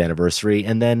 20th anniversary,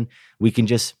 and then we can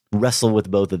just wrestle with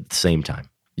both at the same time.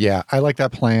 Yeah, I like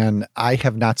that plan. I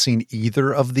have not seen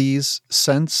either of these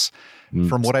since.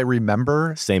 From what I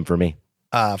remember. Same for me.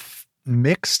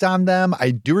 Mixed on them.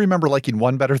 I do remember liking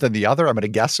one better than the other. I'm going to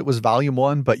guess it was Volume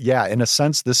 1. But yeah, in a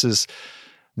sense, this is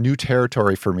new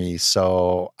territory for me.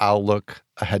 So I'll look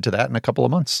ahead to that in a couple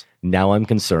of months. Now I'm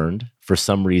concerned. For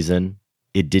some reason,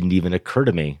 it didn't even occur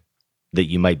to me that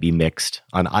you might be mixed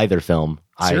on either film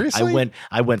Seriously?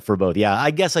 I went for both. Yeah,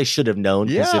 I guess I should have known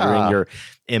considering your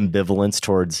ambivalence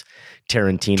towards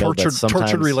Tarantino. But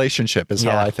tortured relationship is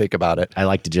how I think about it. I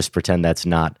like to just pretend that's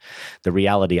not the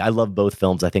reality. I love both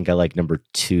films. I think I like number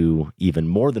 2 even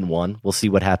more than 1. We'll see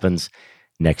what happens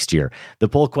next year. The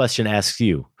poll question asks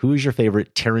you, who is your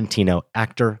favorite Tarantino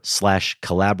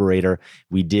actor/collaborator?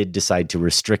 We did decide to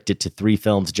restrict it to 3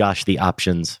 films. Josh, the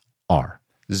options are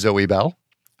Zoe Bell,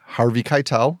 Harvey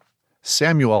Keitel,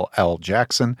 Samuel L.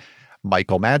 Jackson,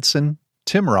 Michael Madsen,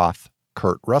 Tim Roth,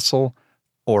 Kurt Russell,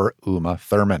 or Uma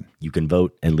Thurman. You can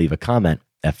vote and leave a comment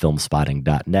at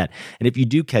filmspotting.net. And if you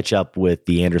do catch up with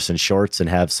the Anderson shorts and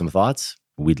have some thoughts,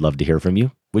 we'd love to hear from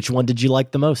you. Which one did you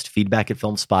like the most? Feedback at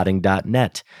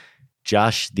filmspotting.net.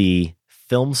 Josh, the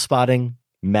Filmspotting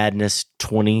Madness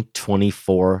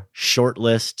 2024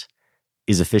 shortlist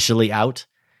is officially out.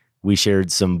 We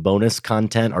shared some bonus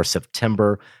content. Our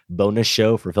September bonus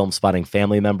show for Filmspotting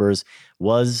family members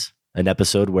was an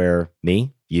episode where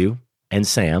me, you, and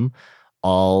Sam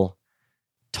all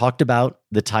talked about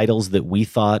the titles that we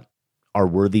thought are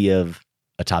worthy of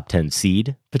a top 10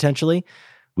 seed, potentially.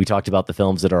 We talked about the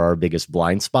films that are our biggest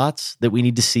blind spots that we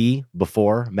need to see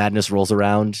before Madness rolls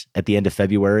around at the end of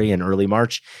February and early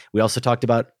March. We also talked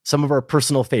about some of our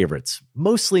personal favorites,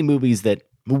 mostly movies that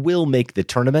will make the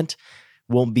tournament,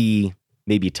 won't be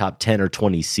maybe top 10 or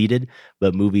 20 seeded,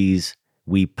 but movies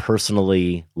we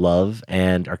personally love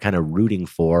and are kind of rooting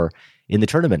for in the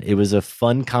tournament. It was a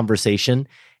fun conversation,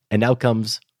 and now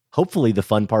comes hopefully the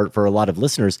fun part for a lot of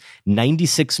listeners.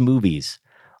 96 movies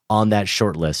on that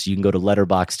short list. You can go to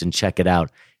Letterboxd and check it out.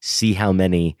 See how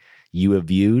many you have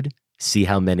viewed. See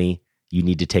how many you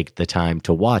need to take the time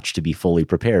to watch to be fully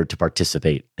prepared to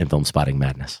participate in Filmspotting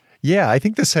Madness. Yeah, I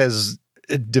think this has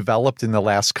developed in the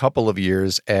last couple of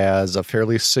years as a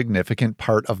fairly significant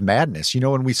part of Madness. You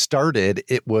know, when we started,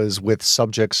 it was with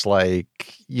subjects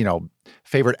like,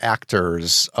 favorite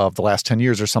actors of the last 10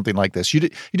 years or something like this. You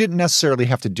didn't necessarily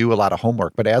have to do a lot of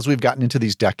homework, but as we've gotten into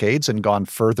these decades and gone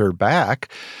further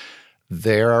back,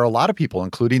 there are a lot of people,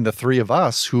 including the 3 of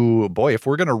us, who, boy, if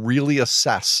we're going to really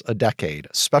assess a decade,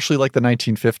 especially like the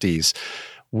 1950s,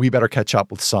 we better catch up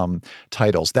with some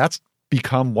titles. That's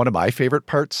become one of my favorite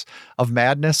parts of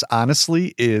Madness,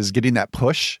 honestly, is getting that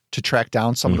push to track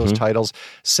down some of those titles.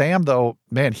 Sam, though,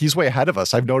 man, he's way ahead of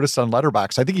us. I've noticed on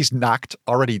Letterboxd, I think he's knocked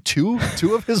already two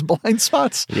of his blind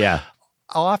spots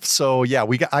off. So yeah,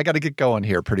 I got to get going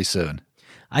here pretty soon.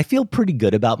 I feel pretty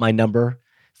good about my number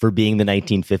for being the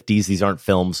 1950s. These aren't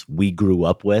films we grew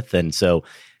up with. And so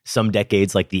some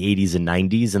decades like the 80s and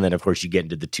 90s. And then, of course, you get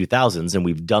into the 2000s. And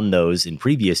we've done those in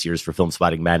previous years for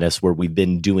Filmspotting Madness where we've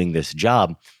been doing this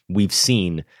job. We've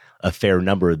seen a fair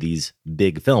number of these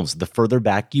big films. The further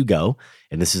back you go,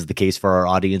 and this is the case for our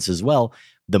audience as well,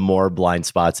 the more blind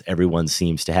spots everyone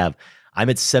seems to have. I'm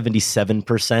at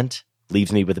 77%,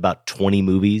 leaves me with about 20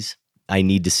 movies I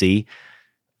need to see.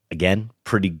 Again,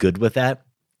 pretty good with that.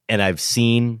 And I've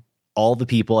seen all the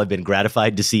people, I've been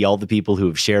gratified to see all the people who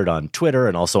have shared on Twitter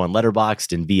and also on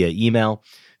Letterboxd and via email,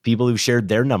 people who've shared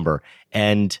their number.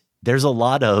 And there's a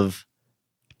lot of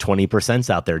 20%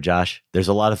 out there, Josh. There's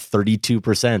a lot of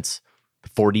 32%,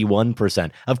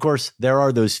 41%. Of course, there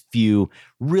are those few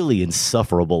really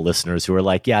insufferable listeners who are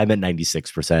like, yeah, I'm at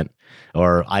 96%,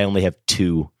 or I only have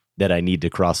 2 that I need to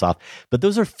cross off. But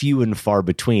those are few and far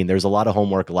between. There's a lot of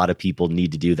homework a lot of people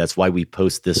need to do. That's why we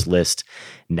post this list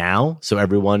now, so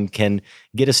everyone can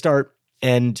get a start.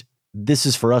 And this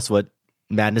is for us what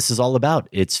Madness is all about.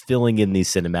 It's filling in these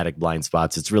cinematic blind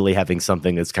spots. It's really having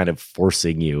something that's kind of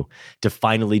forcing you to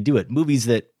finally do it. Movies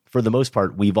that, for the most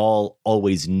part, we've all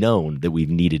always known that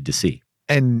we've needed to see.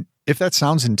 And if that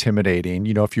sounds intimidating,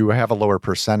 if you have a lower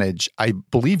percentage, I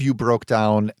believe you broke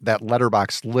down that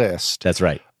Letterboxd list. That's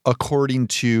right. According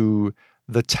to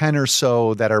the 10 or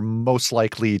so that are most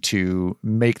likely to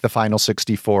make the final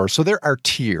 64. So there are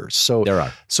tiers. So there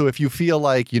are. So if you feel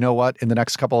like, you know what, in the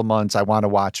next couple of months, I want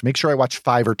to make sure I watch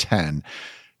 5 or 10,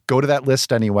 go to that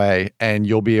list anyway, and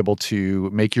you'll be able to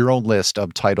make your own list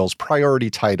of titles, priority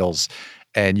titles,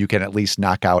 and you can at least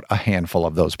knock out a handful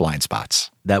of those blind spots.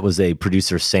 That was a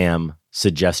producer Sam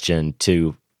suggestion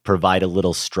to provide a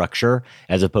little structure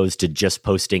as opposed to just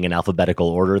posting in alphabetical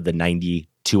order the 90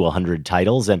 to 100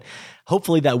 titles. And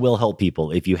hopefully that will help people.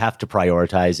 If you have to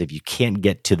prioritize, if you can't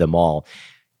get to them all,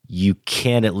 you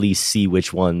can at least see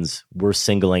which ones we're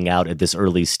singling out at this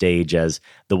early stage as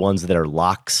the ones that are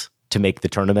locks to make the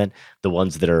tournament, the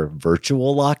ones that are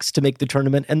virtual locks to make the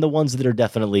tournament, and the ones that are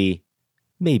definitely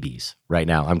maybes right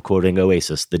now. I'm quoting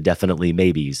Oasis, the definitely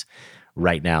maybes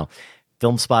right now.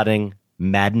 Filmspotting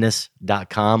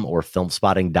filmspottingmadness.com or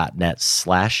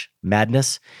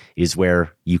filmspotting.net/madness is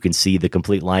where you can see the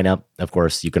complete lineup. Of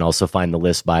course, you can also find the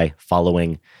list by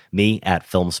following me at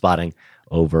Filmspotting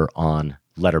over on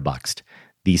Letterboxd.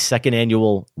 The second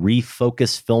annual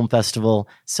Refocus Film Festival,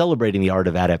 celebrating the art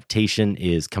of adaptation,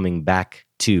 is coming back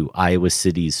to Iowa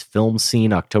City's film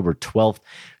scene October 12th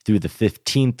through the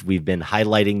 15th. We've been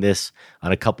highlighting this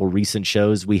on a couple recent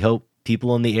shows. We hope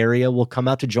people in the area will come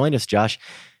out to join us, Josh.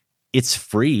 It's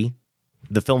free.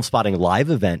 The Film Spotting live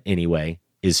event, anyway,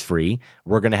 is free.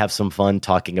 We're going to have some fun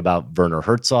talking about Werner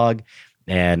Herzog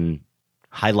and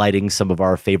highlighting some of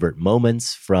our favorite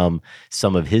moments from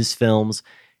some of his films.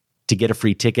 To get a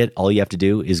free ticket, all you have to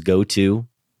do is go to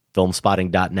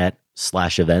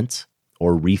filmspotting.net/events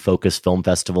or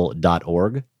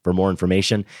refocusfilmfestival.org for more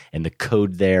information. And the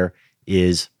code there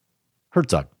is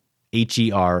Herzog,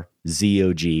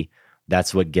 HERZOG.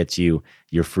 That's what gets you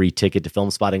your free ticket to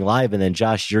Film Spotting Live. And then,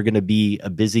 Josh, you're going to be a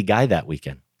busy guy that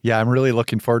weekend. Yeah, I'm really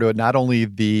looking forward to it. Not only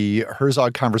the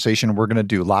Herzog conversation we're going to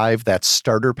do live, that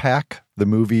starter pack, the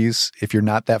movies, if you're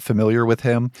not that familiar with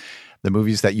him, the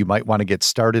movies that you might want to get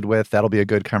started with, that'll be a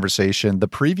good conversation. The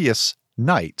previous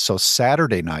night, so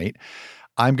Saturday night,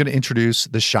 I'm going to introduce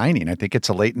The Shining. I think it's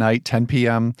a late night, 10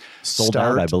 p.m. Sold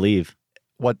out, I believe.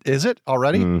 What is it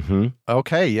already? Mm-hmm.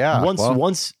 Okay, yeah.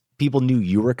 Once people knew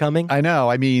you were coming. I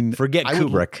know. I mean, forget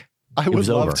Kubrick. I would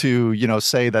love to,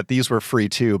 say that these were free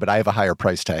too, but I have a higher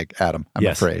price tag, Adam, I'm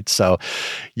afraid. So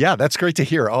yeah, that's great to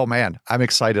hear. Oh man, I'm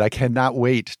excited. I cannot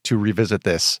wait to revisit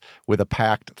this with a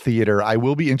packed theater. I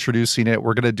will be introducing it.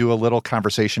 We're going to do a little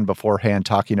conversation beforehand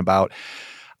talking about,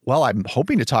 well, I'm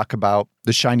hoping to talk about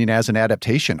The Shining as an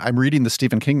adaptation. I'm reading the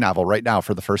Stephen King novel right now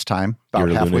for the first time, about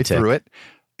halfway through it.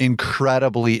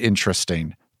 Incredibly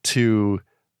interesting to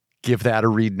give that a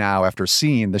read now after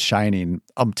seeing The Shining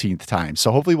umpteenth time.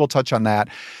 So hopefully we'll touch on that.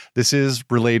 This is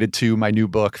related to my new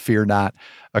book, Fear Not,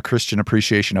 A Christian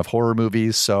Appreciation of Horror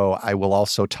Movies. So I will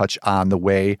also touch on the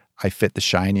way I fit The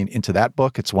Shining into that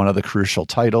book. It's one of the crucial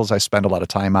titles I spend a lot of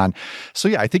time on. So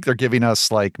yeah, I think they're giving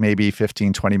us like maybe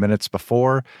 15, 20 minutes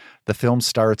before the film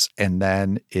starts, and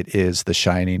then it is The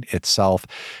Shining itself.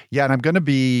 Yeah, and I'm going to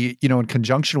be, in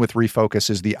conjunction with Refocus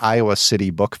is the Iowa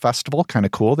City Book Festival. Kind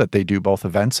of cool that they do both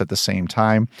events at the same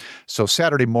time. So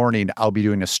Saturday morning, I'll be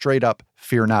doing a straight up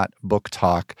Fear Not book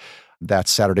talk.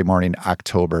 That's Saturday morning,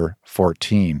 October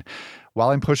 14.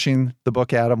 While I'm pushing the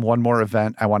book, Adam, one more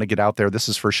event I want to get out there. This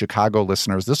is for Chicago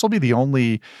listeners. This will be the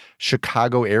only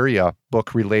Chicago area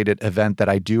book-related event that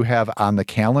I do have on the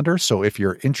calendar. So if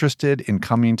you're interested in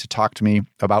coming to talk to me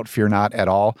about Fear Not at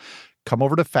all, come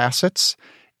over to Facets.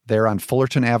 They're on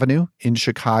Fullerton Avenue in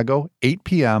Chicago, 8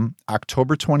 p.m.,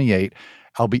 October 28.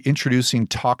 I'll be introducing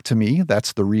Talk to Me.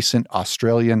 That's the recent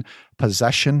Australian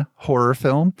possession horror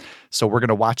film. So we're going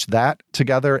to watch that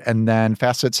together. And then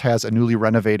Facets has a newly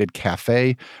renovated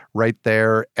cafe right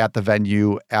there at the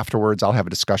venue. Afterwards, I'll have a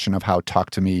discussion of how Talk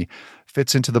to Me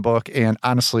fits into the book. And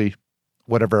honestly,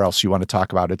 whatever else you want to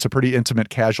talk about. It's a pretty intimate,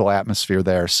 casual atmosphere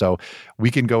there. So we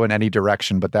can go in any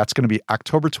direction. But that's going to be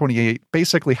October 28th,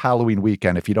 basically Halloween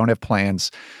weekend. If you don't have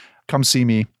plans, come see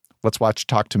me. Let's watch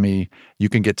Talk to Me. You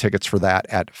can get tickets for that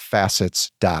at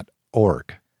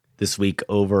facets.org. This week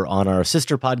over on our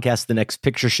sister podcast, The Next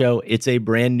Picture Show, it's a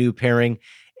brand new pairing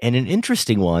and an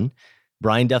interesting one.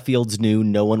 Brian Duffield's new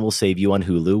No One Will Save You on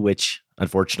Hulu, which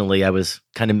unfortunately I was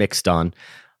kind of mixed on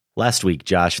last week,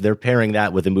 Josh. They're pairing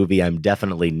that with a movie I'm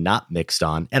definitely not mixed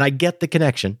on, and I get the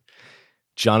connection.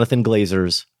 Jonathan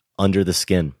Glazer's Under the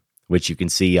Skin, which you can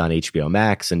see on HBO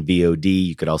Max and VOD.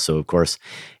 You could also, of course,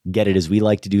 get it, as we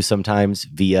like to do sometimes,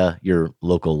 via your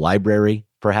local library,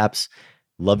 perhaps.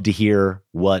 Love to hear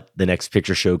what the Next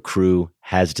Picture Show crew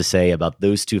has to say about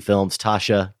those two films.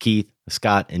 Tasha, Keith,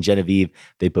 Scott, and Genevieve,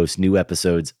 they post new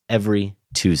episodes every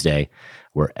Tuesday,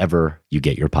 wherever you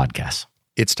get your podcasts.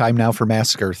 It's time now for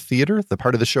Massacre Theater, the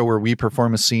part of the show where we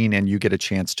perform a scene and you get a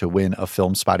chance to win a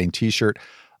Film Spotting t-shirt.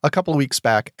 A couple of weeks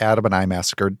back, Adam and I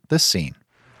massacred this scene.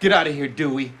 Get out of here,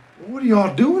 Dewey. What are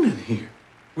y'all doing in here?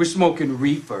 We're smoking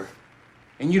reefer.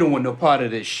 And you don't want no part of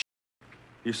this shit.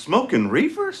 You're smoking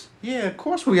reefers? Yeah, of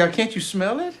course we are. Can't you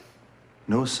smell it?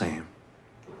 No, Sam.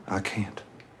 I can't.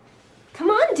 Come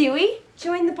on, Dewey.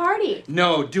 Join the party.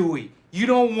 No, Dewey. You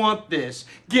don't want this.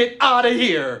 Get out of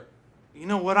here. You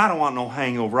know what? I don't want no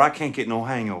hangover. I can't get no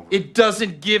hangover. It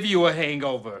doesn't give you a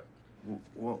hangover.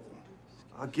 Well,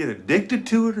 I'll get addicted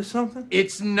to it or something?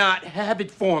 It's not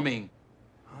habit forming.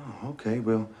 Oh, okay.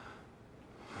 Well,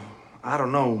 I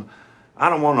don't know. I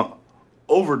don't want to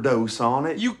overdose on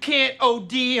it. You can't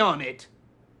OD on it.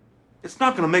 It's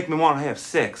not going to make me want to have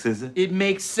sex, is it? It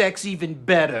makes sex even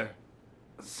better.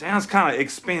 Sounds kind of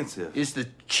expensive. It's the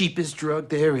cheapest drug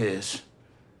there is.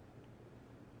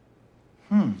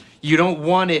 You don't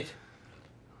want it.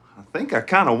 I think I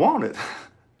kind of want it.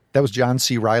 That was John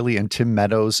C. Reilly and Tim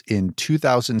Meadows in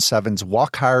 2007's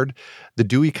Walk Hard, the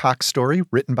Dewey Cox story,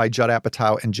 written by Judd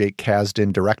Apatow and Jake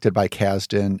Kasdan, directed by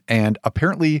Kasdan, and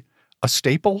apparently a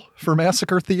staple for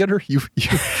Massacre Theater.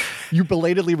 You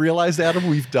belatedly realized, Adam,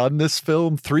 we've done this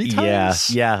film 3 times?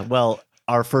 Yeah. Well,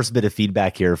 our first bit of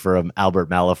feedback here from Albert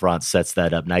Malafront sets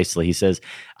that up nicely. He says,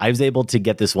 I was able to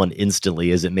get this one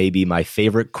instantly as it may be my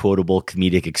favorite quotable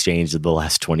comedic exchange of the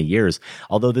last 20 years.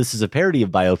 Although this is a parody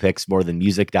of biopics more than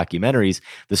music documentaries,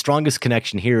 the strongest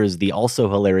connection here is the also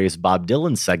hilarious Bob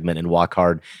Dylan segment in Walk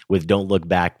Hard with Don't Look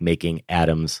Back making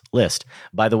Adam's list.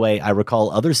 By the way, I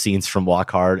recall other scenes from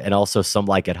Walk Hard and also Some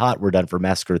Like It Hot were done for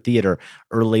Massacre Theater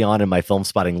early on in my film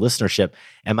spotting listenership.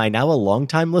 Am I now a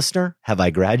longtime listener? Have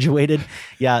I graduated?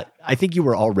 Yeah, I think you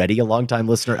were already a longtime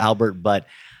listener, Albert, but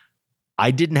I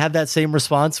didn't have that same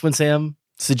response when Sam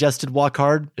suggested Walk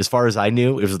Hard. As far as I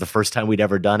knew, it was the first time we'd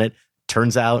ever done it.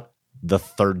 Turns out, the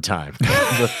third time.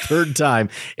 The third time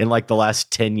in like the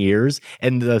last 10 years.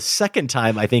 And the second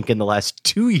time, I think, in the last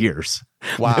 2 years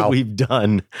that we've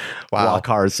done Walk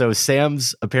Hard. So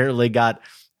Sam's apparently got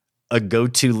a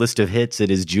go-to list of hits at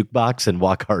his jukebox, and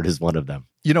Walk Hard is one of them.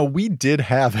 You know, we did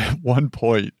have at one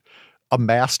point a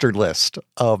master list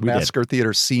of Massacre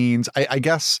Theater scenes. I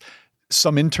guess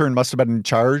some intern must have been in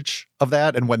charge of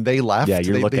that, and when they left, they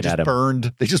just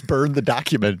burned the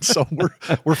document. So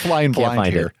we're flying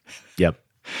blind here. Yep.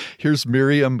 Here's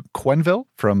Miriam Quenville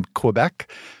from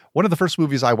Quebec. One of the first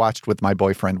movies I watched with my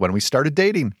boyfriend when we started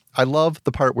dating. I love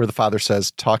the part where the father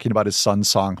says, talking about his son's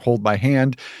song, Hold My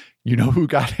Hand, you know who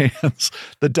got hands?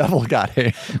 The devil got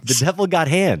hands. The devil got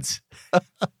hands.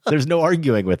 There's no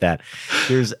arguing with that.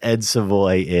 Here's Ed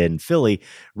Savoy in Philly.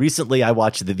 Recently, I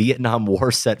watched the Vietnam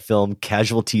War set film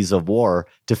Casualties of War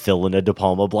to fill in a De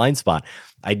Palma blind spot.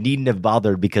 I needn't have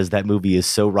bothered because that movie is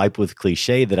so ripe with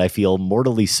cliche that I feel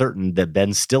mortally certain that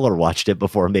Ben Stiller watched it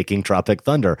before making Tropic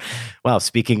Thunder. Wow,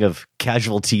 speaking of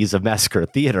casualties of Massacre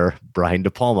Theater, Brian De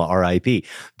Palma, R.I.P.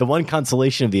 The one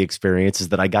consolation of the experience is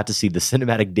that I got to see the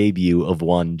cinematic debut of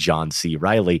one John C.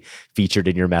 Reilly, featured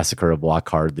in your Massacre of Walk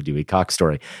Hard, the Dewey Cox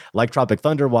story. Like Tropic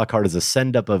Thunder, Walk Hard is a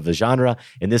send-up of the genre,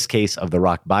 in this case of the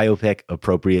rock biopic,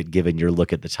 appropriate given your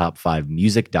look at the top 5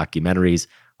 music documentaries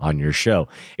on your show.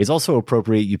 It's also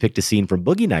appropriate you picked a scene from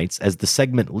Boogie Nights as the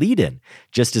segment lead-in.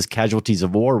 Just as Casualties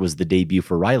of War was the debut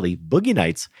for Reilly, Boogie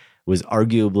Nights was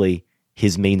arguably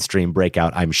his mainstream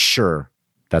breakout. I'm sure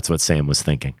that's what Sam was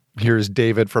thinking. Here's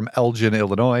David from Elgin,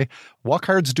 Illinois. Walk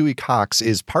Hard's Dewey Cox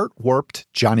is part warped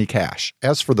Johnny Cash.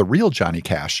 As for the real Johnny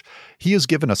Cash, he is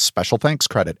given a special thanks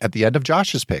credit at the end of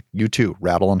Josh's pick, U2,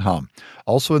 Rattle and Hum.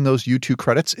 Also in those U2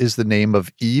 credits is the name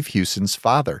of Eve Hewson's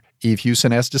father. Eve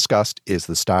Hewson, as discussed, is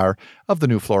the star of The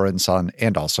New Flora and Son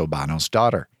and also Bono's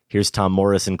daughter. Here's Tom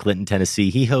Morris in Clinton, Tennessee.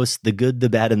 He hosts the Good, the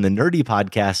Bad, and the Nerdy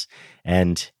podcast,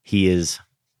 and he is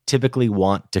typically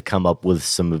want to come up with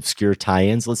some obscure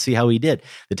tie-ins. Let's see how he did.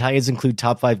 The tie-ins include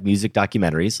top 5 music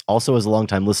documentaries. Also, as a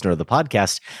longtime listener of the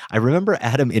podcast, I remember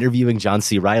Adam interviewing John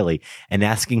C. Reilly and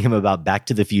asking him about Back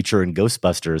to the Future and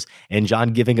Ghostbusters, and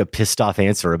John giving a pissed-off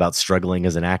answer about struggling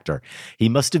as an actor. He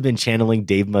must have been channeling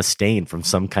Dave Mustaine from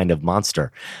Some Kind of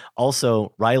Monster.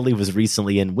 Also, Reilly was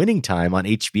recently in Winning Time on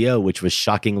HBO, which was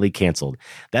shockingly canceled.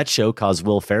 That show caused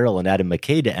Will Ferrell and Adam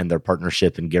McKay to end their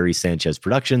partnership in Gary Sanchez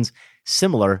Productions,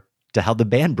 similar to how the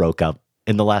band broke up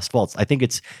in The Last Waltz. I think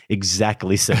it's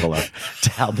exactly similar to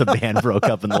how the band broke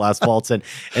up in The Last Waltz. And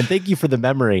thank you for the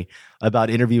memory about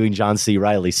interviewing John C.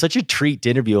 Reilly. Such a treat to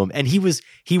interview him. And he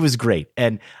was great.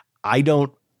 And I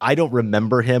don't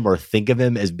remember him or think of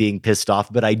him as being pissed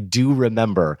off, but I do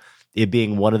remember it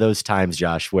being one of those times,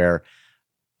 Josh, where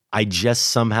I just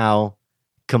somehow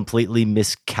completely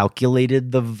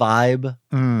miscalculated the vibe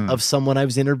of someone I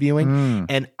was interviewing.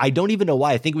 And I don't even know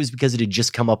why. I think it was because it had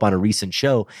just come up on a recent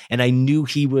show. And I knew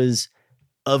he was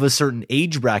of a certain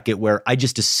age bracket where I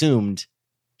just assumed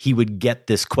he would get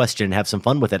this question and have some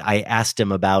fun with it. I asked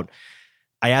him about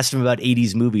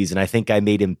 80s movies, and I think I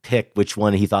made him pick which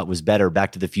one he thought was better,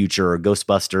 Back to the Future or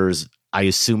Ghostbusters. I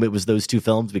assume it was those two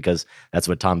films because that's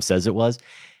what Tom says it was.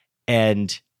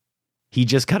 And he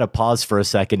just kind of paused for a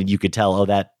second, and you could tell,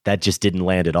 that just didn't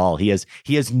land at all. He has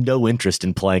no interest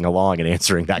in playing along and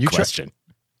answering that question.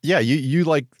 You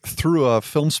like threw a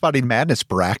Film Spotting Madness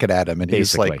bracket at him, and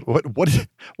basically. He's like, "What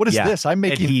is this? I'm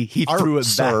making." And he art, threw it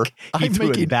sir. back. He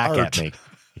threw it back at me.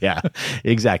 Yeah,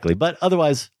 exactly. But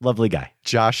otherwise, lovely guy.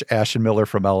 Josh Ashenmiller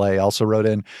from LA also wrote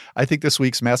in, I think this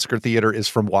week's Massacre Theater is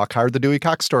from Walk Hard, the Dewey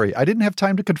Cox story. I didn't have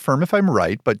time to confirm if I'm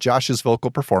right, but Josh's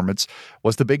vocal performance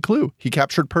was the big clue. He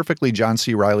captured perfectly John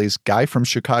C. Reilly's guy from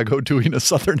Chicago doing a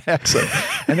Southern accent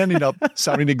and ending up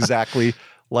sounding exactly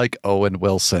like Owen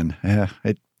Wilson. Yeah,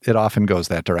 it often goes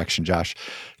that direction, Josh.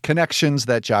 Connections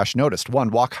that Josh noticed. 1,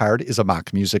 Walk Hard is a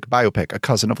mock music biopic, a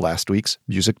cousin of last week's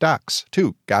Music Docs.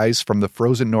 2, guys from the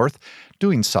frozen north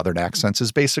doing Southern accents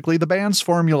is basically the band's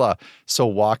formula. So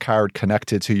Walk Hard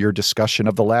connected to your discussion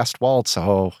of The Last Waltz.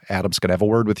 Oh, Adam's going to have a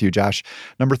word with you, Josh.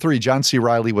 Number 3, John C.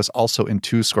 Reilly was also in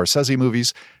 2 Scorsese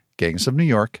movies, Gangs of New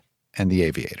York and The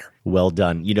Aviator. Well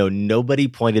done. You know, nobody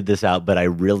pointed this out, but I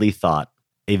really thought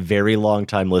a very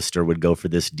long-time listener would go for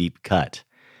this deep cut.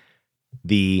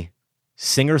 The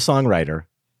singer-songwriter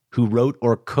who wrote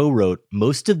or co-wrote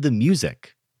most of the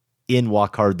music in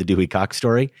Walk Hard, the Dewey Cox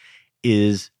story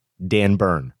is Dan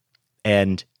Byrne.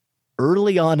 And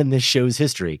early on in this show's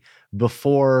history,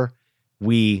 before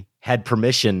we had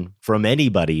permission from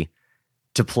anybody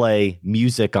to play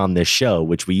music on this show,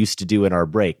 which we used to do in our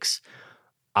breaks,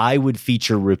 I would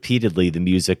feature repeatedly the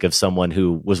music of someone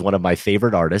who was one of my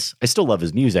favorite artists. I still love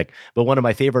his music, but one of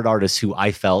my favorite artists who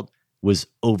I felt was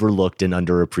overlooked and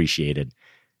underappreciated,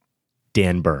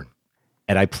 Dan Byrne.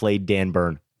 And I played Dan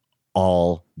Byrne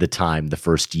all the time the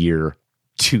first 2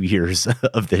 years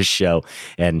of this show.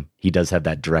 And he does have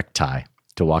that direct tie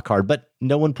to Walk Hard, but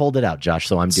no one pulled it out, Josh,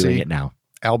 so I'm doing it now.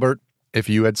 Albert, if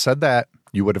you had said that,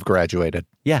 you would have graduated.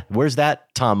 Yeah, where's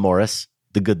that Tom Morris?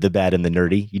 The Good, the Bad, and the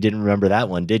Nerdy. You didn't remember that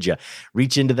one, did you?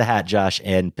 Reach into the hat, Josh,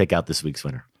 and pick out this week's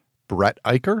winner. Brett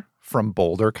Eicher from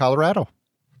Boulder, Colorado.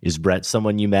 Is Brett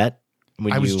someone you met?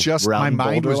 My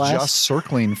mind was just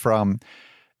circling from,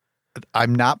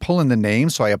 I'm not pulling the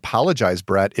name, so I apologize,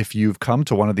 Brett, if you've come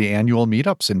to one of the annual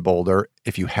meetups in Boulder.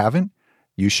 If you haven't,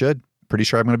 you should. Pretty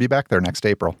sure I'm going to be back there next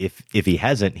April. If he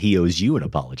hasn't, he owes you an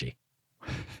apology.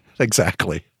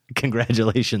 Exactly.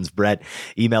 Congratulations, Brett.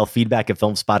 Email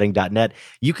feedback@filmspotting.net.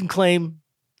 You can claim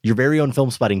your very own Film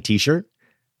Spotting t-shirt.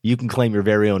 You can claim your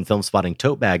very own Film Spotting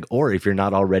tote bag, or if you're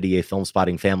not already a Film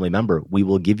Spotting family member, we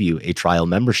will give you a trial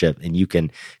membership and you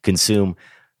can consume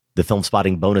the Film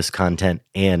Spotting bonus content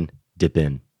and dip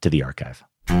in to the archive.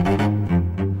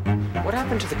 What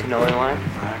happened to the cannoli line?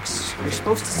 Max, you're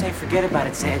supposed to say forget about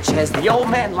it, Sanchez. The old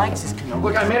man likes his cannoli.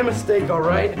 Look, I made a mistake, all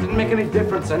right? It didn't make any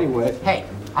difference anyway. Hey,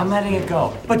 I'm letting it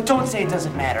go. But don't say it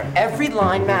doesn't matter. Every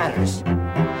line matters.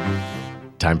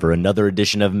 Time for another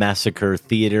edition of Massacre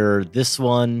Theater. This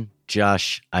one,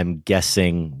 Josh, I'm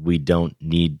guessing we don't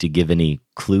need to give any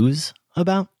clues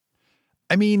about?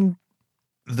 I mean,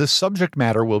 the subject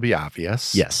matter will be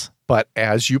obvious. Yes. But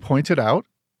as you pointed out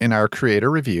in our creator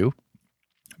review,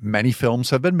 many films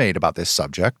have been made about this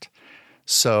subject.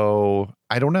 So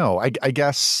I don't know. I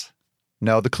guess,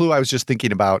 no, the clue I was just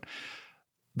thinking about,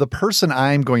 the person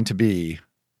I'm going to be,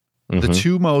 the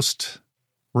 2 most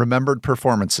remembered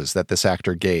performances that this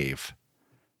actor gave,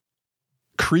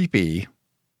 creepy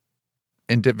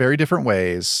in very different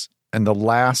ways. And the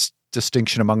last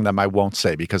distinction among them, I won't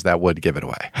say because that would give it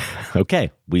away.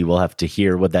 Okay. We will have to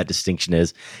hear what that distinction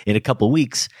is in a couple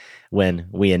weeks when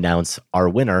we announce our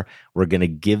winner. We're going to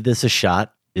give this a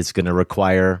shot. It's going to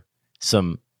require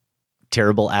some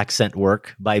terrible accent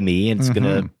work by me, and it's going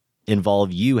to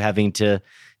involve you having to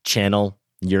channel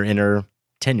your inner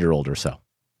 10-year-old or so.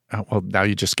 Oh, well, now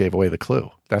you just gave away the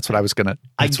clue. That's what I was going to...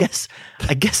 I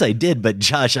guess I did, but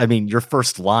Josh, I mean, your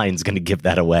first line's going to give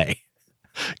that away.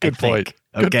 Good point.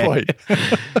 Okay. Good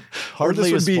point.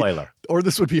 Hardly a spoiler. Or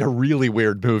this would be a really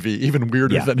weird movie, even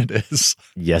weirder than it is.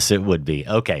 Yes, it would be.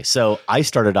 Okay, so I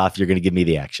started off. You're going to give me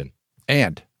the action.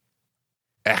 And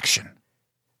action.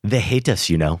 They hate us,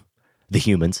 you know. The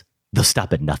humans. They'll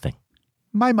stop at nothing.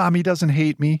 My mommy doesn't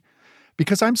hate me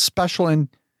because I'm special and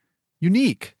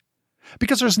unique.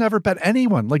 Because there's never been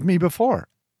anyone like me before.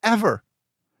 Ever.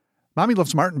 Mommy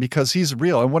loves Martin because he's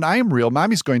real. And when I am real,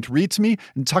 Mommy's going to read to me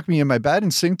and tuck me in my bed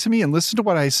and sing to me and listen to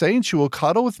what I say. And she will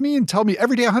cuddle with me and tell me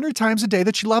every day 100 times a day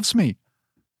that she loves me.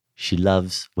 She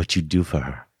loves what you do for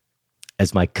her,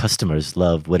 as my customers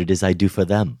love what it is I do for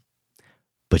them.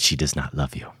 But she does not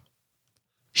love you.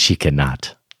 She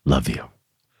cannot love you.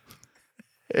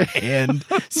 And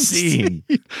scene.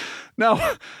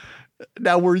 Now,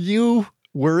 were you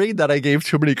worried that I gave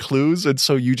too many clues? And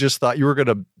so you just thought you were going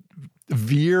to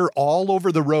veer all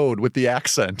over the road with the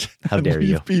accent. How dare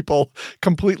you? People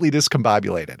completely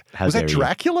discombobulated. How was dare that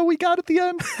Dracula we got at the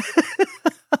end?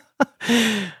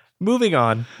 Moving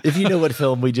on. If you know what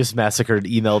film we just massacred,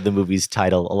 email the movie's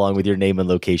title along with your name and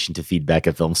location to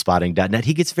feedback@filmspotting.net.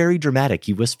 He gets very dramatic.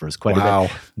 He whispers quite a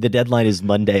bit. The deadline is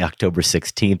Monday, October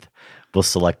 16th. We'll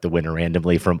select the winner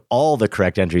randomly from all the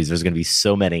correct entries. There's going to be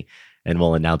so many, and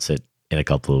we'll announce it in a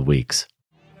couple of weeks.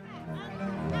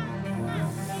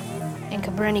 In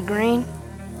Cabrini Green,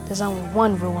 there's only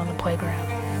one rule on the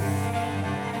playground.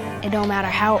 It don't matter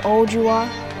how old you are,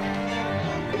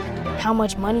 how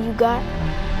much money you got,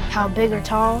 how big or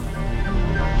tall,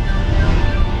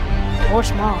 or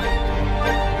small.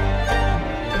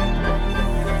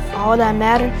 All that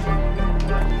matters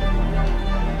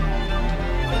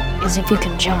is if you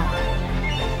can jump.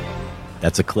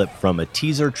 That's a clip from a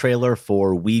teaser trailer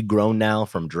for We Grown Now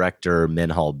from director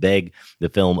Minhal Beg. The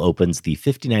film opens the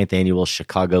 59th annual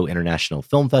Chicago International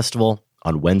Film Festival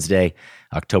on Wednesday,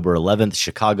 October 11th.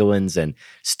 Chicagoans and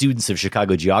students of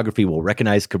Chicago geography will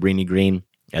recognize Cabrini Green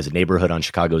as a neighborhood on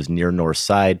Chicago's near north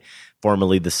side,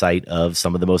 formerly the site of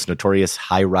some of the most notorious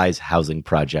high-rise housing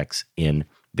projects in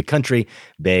the country.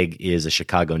 Beg is a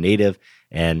Chicago native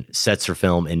and sets her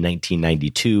film in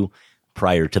 1992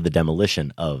 prior to the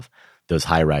demolition of those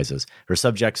high-rises. Her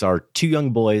subjects are two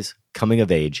young boys coming of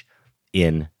age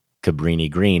in Cabrini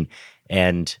Green.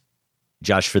 And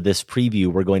Josh, for this preview,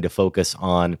 we're going to focus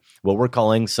on what we're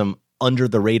calling some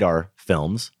under-the-radar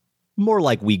films, more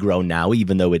like We Grow Now,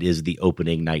 even though it is the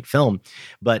opening night film.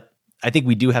 But I think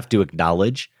we do have to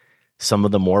acknowledge some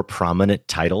of the more prominent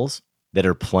titles that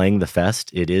are playing the fest.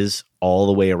 It is all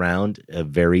the way around a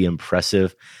very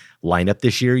impressive lineup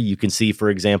this year. You can see, for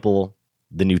example,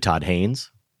 the new Todd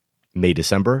Haynes, May,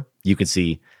 December. You can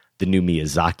see the new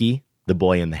Miyazaki, The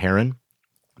Boy and the Heron,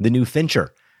 the new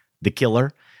Fincher, The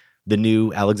Killer, the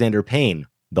new Alexander Payne,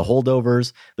 The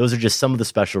Holdovers. Those are just some of the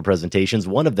special presentations.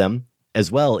 One of them as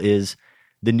well is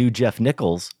the new Jeff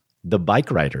Nichols, The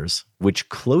Bike Riders, which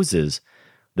closes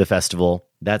the festival.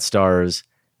 That stars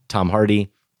Tom Hardy.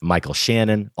 Michael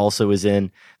Shannon also is in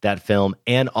that film,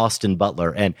 and Austin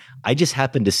Butler. And I just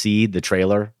happened to see the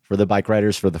trailer for The Bike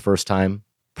Riders for the first time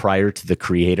prior to the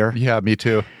creator. Yeah, me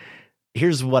too.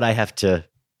 Here's what I have to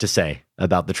say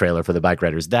about the trailer for The Bike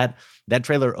Riders. That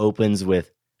trailer opens with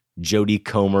Jodie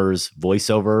Comer's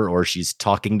voiceover, or she's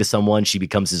talking to someone. She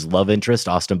becomes his love interest,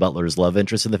 Austin Butler's love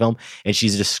interest in the film. And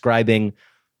she's describing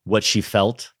what she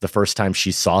felt the first time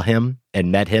she saw him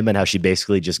and met him, and how she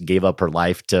basically just gave up her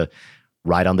life to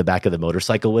ride on the back of the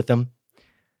motorcycle with him.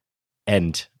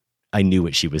 And I knew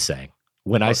what she was saying.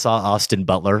 When I saw Austin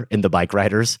Butler in The Bike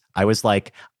Riders, I was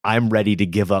like, I'm ready to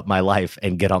give up my life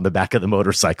and get on the back of the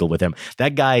motorcycle with him.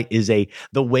 That guy is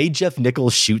the way Jeff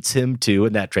Nichols shoots him too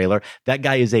in that trailer, that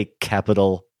guy is a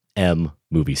capital M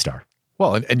movie star.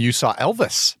 Well, and you saw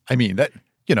Elvis. I mean, that,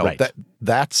 you know, right.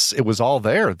 It was all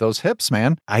there. Those hips,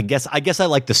 man. I guess I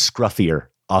like the scruffier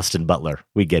Austin Butler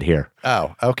we get here.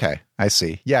 Oh, okay. I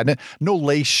see. Yeah. No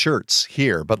lace shirts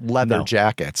here, but leather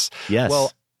jackets. Yes.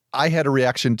 Well, I had a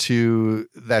reaction to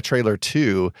that trailer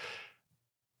too.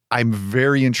 I'm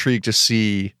very intrigued to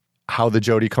see how the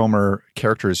Jodie Comer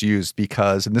character is used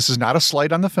because, and this is not a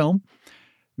slight on the film,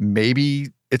 maybe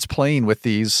it's playing with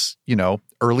these, you know,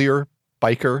 earlier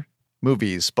biker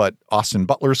movies, but Austin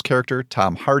Butler's character,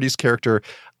 Tom Hardy's character,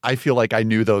 I feel like I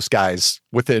knew those guys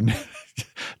within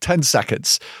 10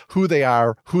 seconds, who they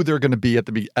are, who they're going to be at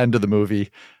the end of the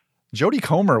movie. Jodie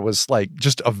Comer was like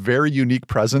just a very unique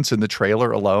presence in the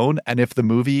trailer alone. And if the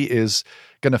movie is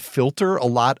going to filter a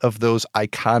lot of those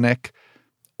iconic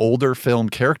older film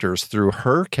characters through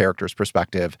her character's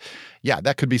perspective, yeah,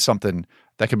 that could be something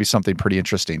pretty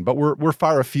interesting. But we're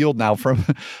far afield now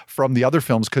from the other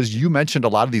films, because you mentioned a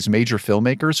lot of these major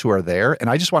filmmakers who are there. And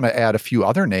I just want to add a few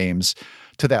other names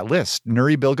to that list.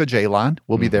 Nuri Bilge Ceylan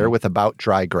will be there with About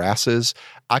Dry Grasses.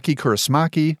 Aki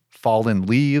Kaurismäki, Fallen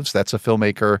Leaves. That's a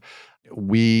filmmaker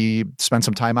we spent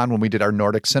some time on when we did our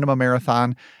Nordic Cinema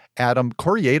Marathon. Adam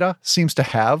Koreeda seems to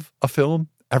have a film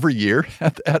every year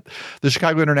at the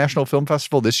Chicago International Film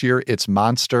Festival. This year, it's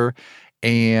Monster.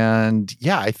 And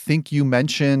yeah, I think you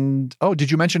mentioned, did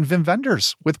you mention Wim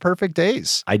Wenders with Perfect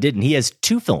Days? I didn't. He has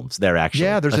two films there, actually.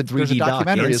 Yeah, there's a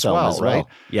documentary as well, right?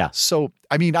 Yeah. So,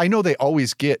 I mean, I know they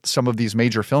always get some of these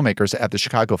major filmmakers at the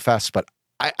Chicago Fest, but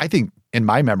I think in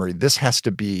my memory, this has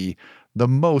to be the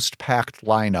most packed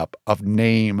lineup of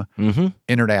name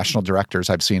international directors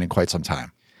I've seen in quite some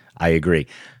time. I agree.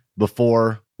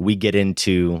 Before we get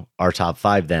into our top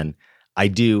five, then, I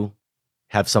do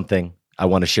have something I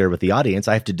want to share with the audience.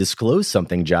 I have to disclose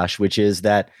something, Josh, which is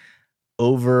that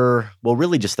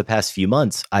really just the past few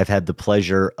months, I've had the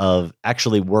pleasure of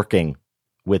actually working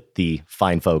with the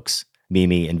fine folks,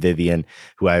 Mimi and Vivian,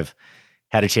 who I've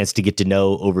had a chance to get to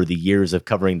know over the years of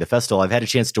covering the festival. I've had a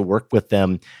chance to work with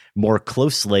them more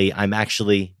closely. I'm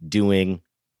actually doing,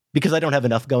 because I don't have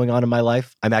enough going on in my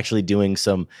life, I'm actually doing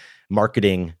some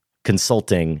marketing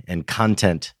consulting and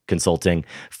content consulting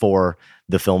for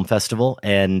the film festival.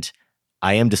 And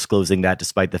I am disclosing that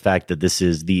despite the fact that this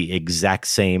is the exact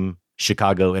same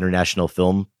Chicago International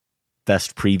Film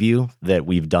Fest preview that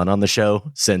we've done on the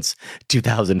show since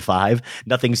 2005.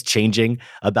 Nothing's changing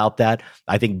about that.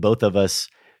 I think both of us,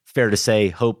 fair to say,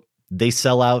 hope they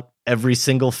sell out every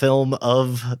single film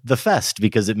of the fest,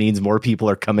 because it means more people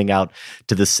are coming out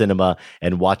to the cinema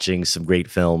and watching some great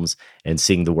films and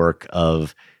seeing the work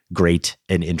of great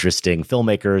and interesting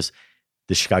filmmakers.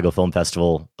 The Chicago Film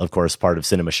Festival, of course, part of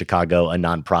Cinema Chicago, a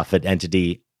nonprofit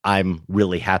entity. I'm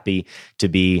really happy to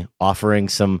be offering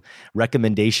some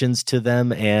recommendations to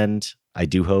them, and I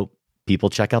do hope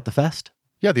people check out the fest.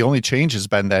 Yeah, the only change has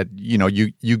been that,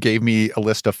 you gave me a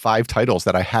list of 5 titles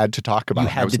that I had to talk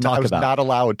about. I was not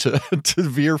allowed to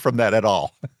veer from that at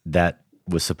all. That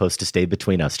was supposed to stay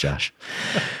between us, Josh.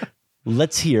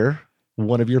 Let's hear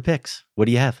one of your picks. What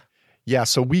do you have? Yeah,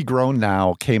 so We Grown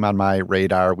Now came on my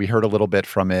radar. We heard a little bit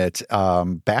from it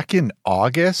back in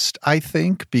August, I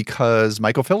think, because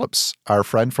Michael Phillips, our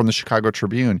friend from the Chicago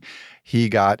Tribune, he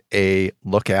got a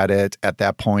look at it at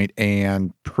that point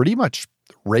and pretty much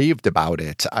raved about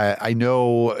it. I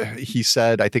know he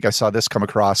said, I think I saw this come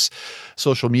across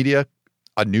social media,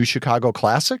 a new Chicago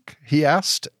classic, he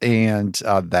asked, and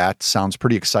that sounds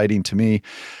pretty exciting to me.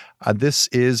 This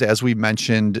is, as we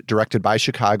mentioned, directed by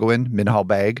Chicagoan Minhal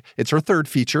Beg. It's her third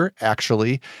feature,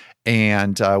 actually,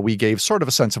 and we gave sort of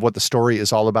a sense of what the story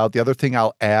is all about. The other thing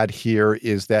I'll add here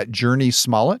is that Journey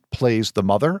Smollett plays the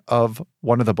mother of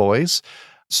one of the boys,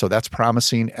 so that's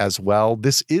promising as well.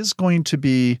 This is going to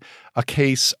be a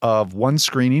case of one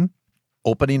screening,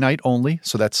 opening night only,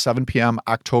 so that's 7 p.m.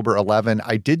 October 11.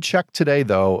 I did check today,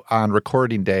 though, on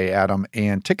recording day, Adam,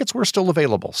 and tickets were still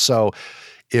available, so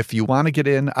if you want to get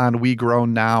in on We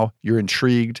Grown Now, you're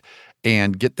intrigued,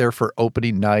 and get there for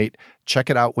opening night, check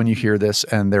it out when you hear this,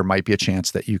 and there might be a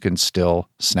chance that you can still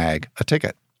snag a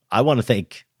ticket. I want to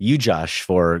thank you, Josh,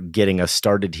 for getting us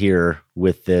started here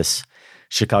with this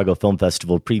Chicago Film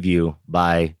Festival preview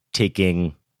by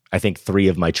taking, I think, 3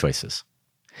 of my choices.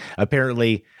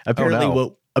 Apparently,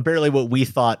 what we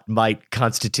thought might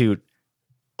constitute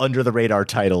under the radar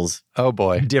titles, oh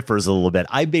boy, differs a little bit.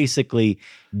 I basically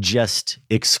just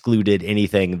excluded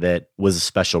anything that was a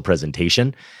special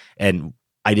presentation, and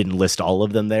I didn't list all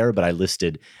of them there, but I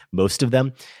listed most of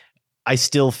them. I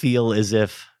still feel as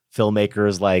if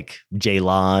filmmakers like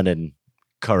Jalon and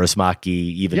Kaurismäki,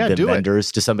 even Wim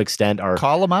Wenders to some extent, are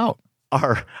call them out.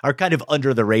 Are kind of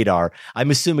under the radar.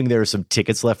 I'm assuming there are some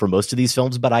tickets left for most of these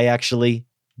films, but I actually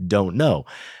don't know.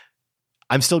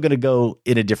 I'm still going to go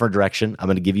in a different direction. I'm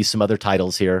going to give you some other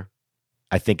titles here.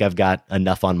 I think I've got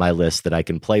enough on my list that I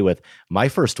can play with. My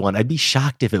first one, I'd be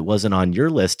shocked if it wasn't on your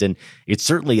list, and it's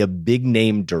certainly a big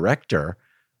name director,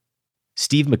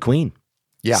 Steve McQueen.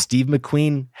 Yeah. Steve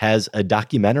McQueen has a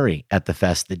documentary at the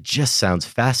fest that just sounds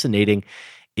fascinating.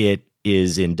 It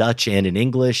is in Dutch and in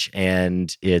English,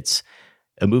 and it's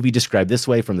a movie described this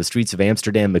way: from the streets of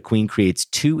Amsterdam, McQueen creates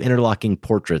 2 interlocking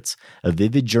portraits, a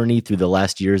vivid journey through the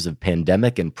last years of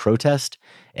pandemic and protest,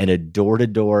 and a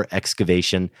door-to-door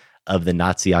excavation of the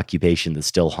Nazi occupation that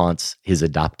still haunts his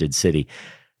adopted city.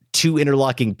 2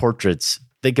 interlocking portraits.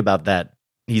 Think about that.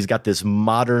 He's got this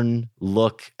modern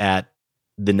look at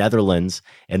the Netherlands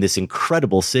and this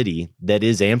incredible city that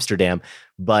is Amsterdam,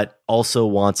 but also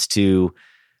wants to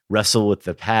wrestle with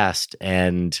the past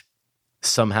and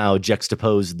somehow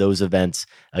juxtapose those events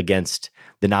against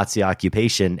the Nazi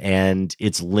occupation and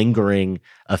its lingering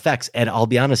effects. And I'll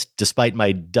be honest, despite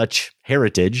my Dutch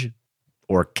heritage,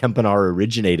 or Kempenaar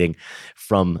originating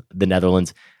from the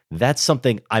Netherlands, that's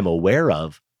something I'm aware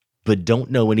of, but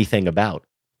don't know anything about.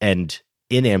 And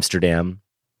in Amsterdam,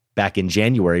 back in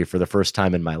January, for the first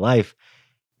time in my life,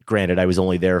 granted, I was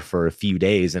only there for a few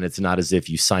days, and it's not as if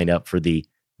you sign up for the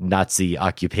Nazi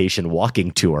occupation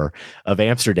walking tour of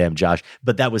Amsterdam, Josh,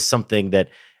 but that was something that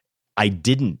I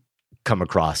didn't come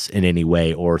across in any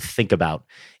way or think about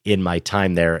in my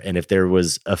time there. And if there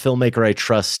was a filmmaker I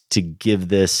trust to give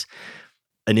this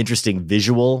an interesting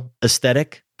visual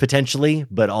aesthetic, potentially,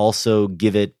 but also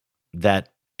give it that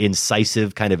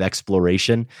incisive kind of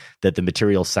exploration that the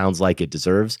material sounds like it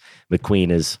deserves,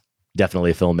 McQueen is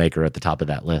definitely a filmmaker at the top of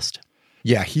that list.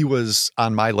 Yeah, he was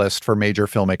on my list for major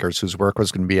filmmakers whose work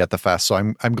was going to be at the fest. So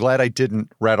I'm glad I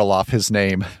didn't rattle off his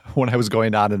name when I was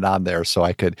going on and on there, so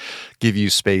I could give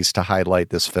you space to highlight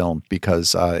this film,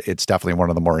 because it's definitely one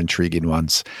of the more intriguing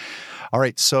ones. All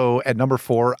right, so at number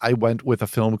 4, I went with a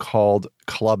film called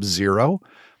Club Zero.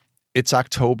 It's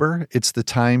October. It's the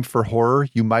time for horror.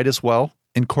 You might as well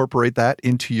incorporate that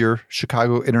into your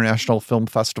Chicago International Film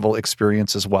Festival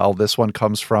experience as well. This one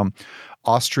comes from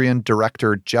Austrian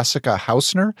director Jessica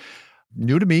Hausner.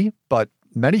 New to me, but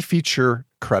many feature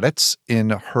credits in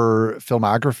her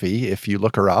filmography if you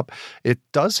look her up. It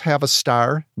does have a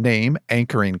star name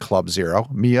anchoring Club Zero,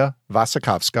 Mia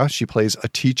Wasikowska. She plays a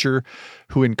teacher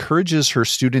who encourages her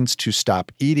students to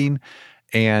stop eating.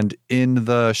 And in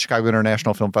the Chicago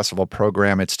International Film Festival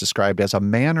program, it's described as a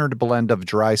mannered blend of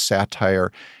dry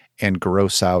satire and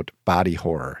gross out body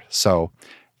horror. So,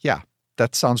 yeah,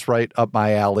 that sounds right up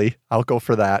my alley. I'll go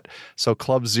for that. So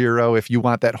Club Zero, if you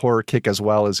want that horror kick as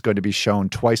well, is going to be shown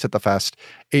twice at the fest,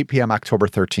 8 p.m. October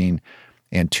 13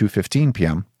 and 2:15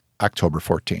 p.m. October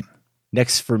 14.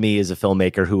 Next for me is a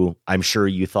filmmaker who I'm sure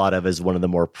you thought of as one of the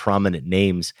more prominent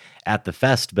names at the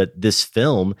fest, but this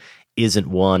film isn't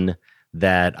one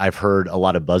that I've heard a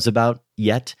lot of buzz about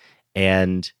yet.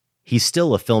 And he's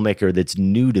still a filmmaker that's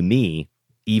new to me,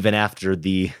 even after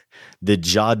the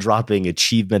jaw-dropping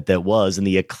achievement that was and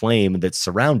the acclaim that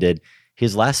surrounded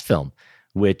his last film,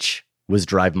 which was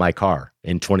Drive My Car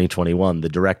in 2021. The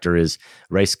director is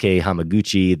Reisuke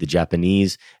Hamaguchi, the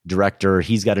Japanese director.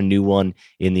 He's got a new one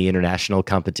in the international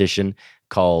competition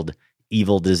called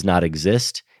Evil Does Not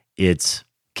Exist. It's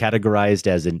categorized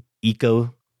as an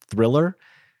eco-thriller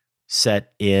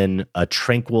set in a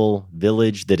tranquil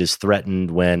village that is threatened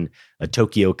when a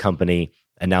Tokyo company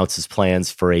announces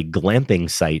plans for a glamping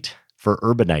site for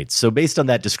urbanites. So based on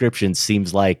that description,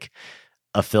 seems like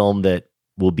a film that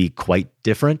will be quite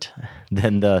different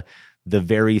than the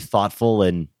very thoughtful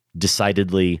and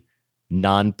decidedly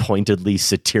non-pointedly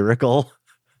satirical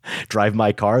Drive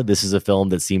My Car. This is a film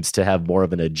that seems to have more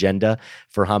of an agenda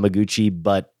for Hamaguchi,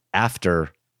 but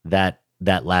after that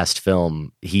last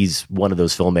film, he's one of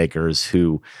those filmmakers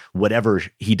who, whatever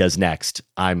he does next,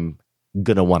 I'm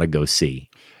going to want to go see.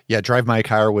 Yeah, Drive My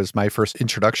Car was my first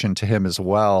introduction to him as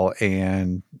well,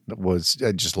 and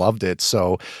I just loved it.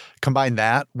 So combine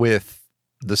that with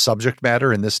the subject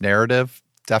matter in this narrative,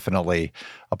 definitely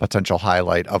a potential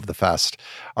highlight of the fest.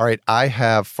 All right, I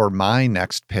have for my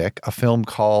next pick a film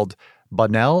called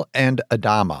Bunnell and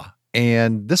Adama.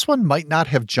 And this one might not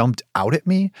have jumped out at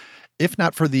me if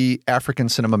not for the African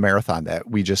Cinema Marathon that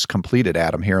we just completed,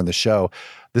 Adam, here in the show.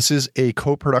 This is a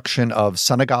co-production of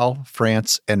Senegal,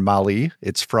 France, and Mali.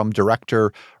 It's from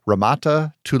director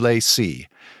Ramata Toulaisi.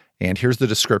 And here's the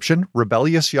description.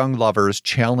 Rebellious young lovers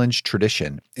challenge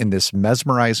tradition in this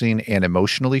mesmerizing and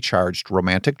emotionally charged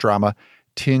romantic drama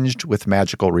tinged with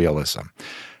magical realism.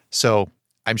 So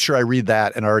I'm sure I read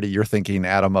that and already you're thinking,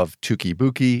 Adam, of Tuki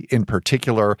Buki in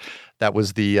particular. That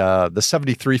was the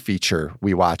 73 feature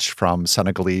we watched from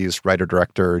Senegalese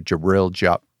writer-director Djibril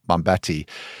Diop Mambéty.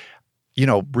 You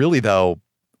know, really, though,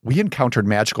 we encountered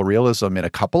magical realism in a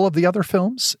couple of the other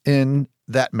films in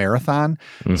that marathon.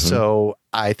 Mm-hmm. So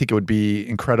I think it would be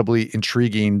incredibly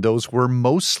intriguing. Those were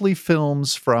mostly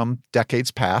films from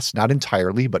decades past, not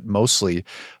entirely, but mostly.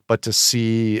 But to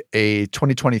see a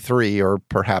 2023 or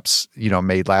perhaps,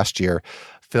 made last year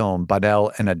film,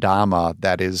 Bunnell and Adama,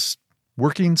 that is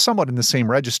working somewhat in the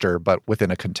same register, but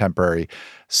within a contemporary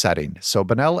setting. So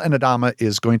Bunnell and Adama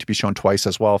is going to be shown twice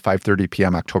as well, 5:30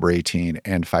 p.m. October 18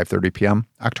 and 5:30 p.m.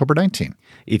 October 19.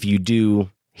 If you do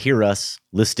hear us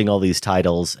listing all these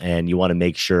titles and you want to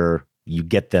make sure you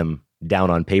get them down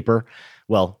on paper,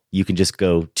 well, you can just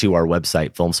go to our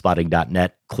website,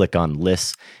 filmspotting.net, click on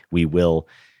lists. We will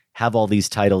have all these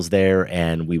titles there,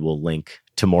 and we will link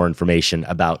to more information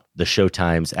about the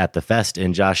showtimes at the fest.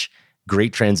 And Josh,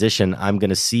 great transition. I'm going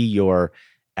to see your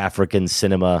African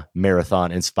Cinema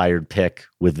Marathon inspired pick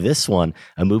with this one,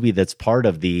 a movie that's part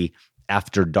of the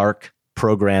After Dark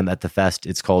program at the fest.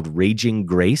 It's called Raging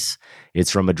Grace.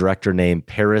 It's from a director named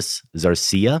Paris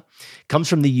Zarcia. Comes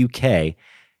from the UK,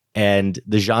 and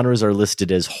the genres are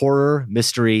listed as horror,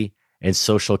 mystery, and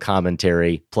social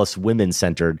commentary, plus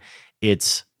women-centered.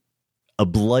 It's a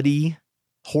bloody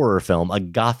horror film, a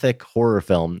gothic horror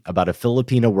film about a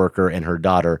Filipino worker and her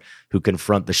daughter who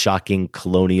confront the shocking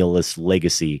colonialist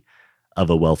legacy of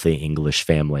a wealthy English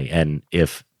family. And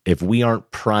if we aren't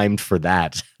primed for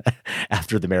that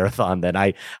after the marathon, then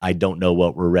I don't know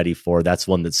what we're ready for. That's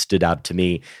one that stood out to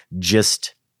me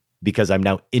just because I'm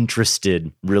now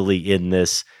interested really in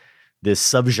this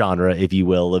subgenre, if you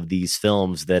will, of these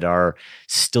films that are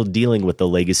still dealing with the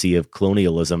legacy of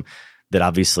colonialism that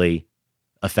obviously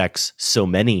affects so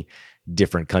many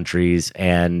different countries,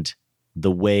 and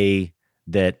the way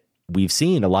that we've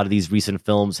seen a lot of these recent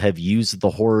films have used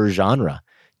the horror genre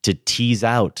to tease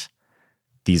out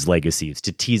these legacies,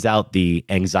 to tease out the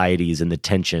anxieties and the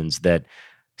tensions that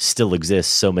still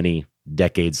exist so many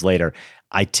decades later.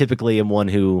 I typically am one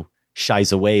who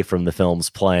shies away from the films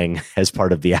playing as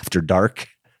part of the After Dark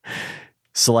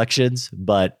selections,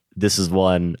 but this is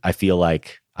one I feel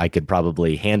like I could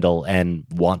probably handle and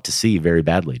want to see very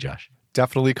badly, Josh.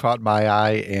 Definitely caught my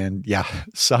eye, and yeah,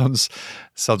 sounds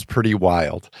pretty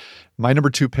wild. My number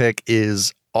 2 pick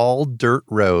is All Dirt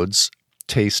Roads,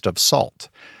 Taste of Salt.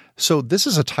 So this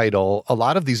is a title, a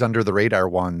lot of these under the radar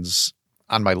ones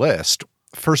on my list,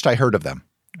 first I heard of them.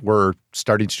 We're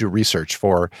starting to do research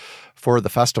for the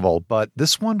festival, but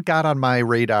this one got on my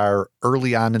radar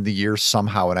early on in the year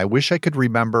somehow, and I wish I could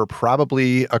remember,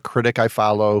 probably a critic I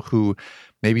follow who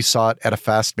maybe saw it at a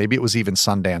fest, maybe it was even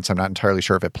Sundance, I'm not entirely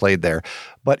sure if it played there,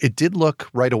 but it did look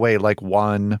right away like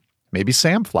one, maybe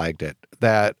Sam flagged it,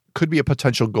 that could be a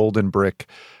potential Golden Brick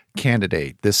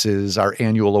candidate. This is our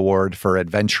annual award for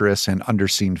adventurous and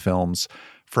underseen films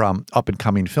from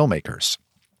up-and-coming filmmakers.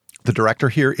 The director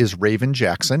here is Raven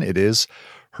Jackson. It is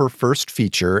her first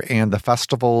feature, and the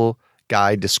festival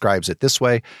guide describes it this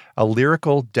way: a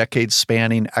lyrical,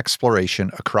 decade-spanning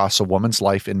exploration across a woman's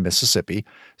life in Mississippi,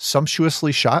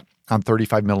 sumptuously shot on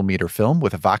 35mm film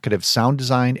with evocative sound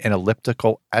design and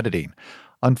elliptical editing,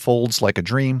 unfolds like a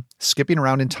dream, skipping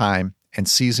around in time and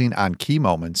seizing on key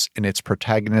moments in its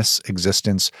protagonist's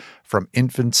existence from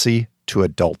infancy to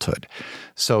adulthood.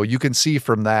 So you can see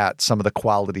from that some of the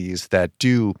qualities that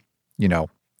do,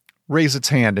 raise its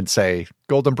hand and say,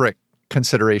 Golden Brick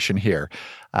consideration here.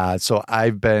 So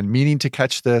I've been meaning to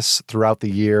catch this throughout the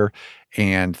year,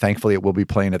 and thankfully it will be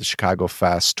playing at the Chicago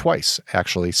Fest twice,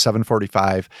 actually,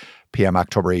 7:45 p.m.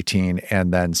 October 18,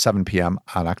 and then 7 p.m.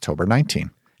 on October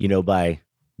 19. By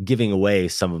giving away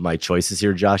some of my choices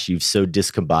here, Josh, you've so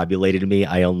discombobulated me.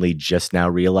 I only just now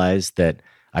realized that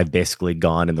I've basically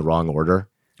gone in the wrong order.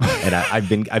 And I've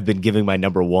been giving my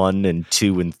number 1 and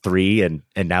 2 and 3 and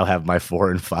now have my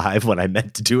 4 and 5 when I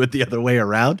meant to do it the other way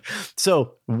around.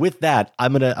 So with that,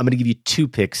 I'm gonna give you 2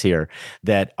 picks here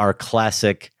that are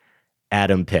classic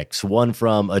Adam picks. One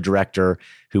from a director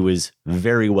who is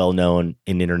very well known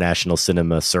in international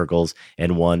cinema circles,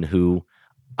 and one who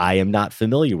I am not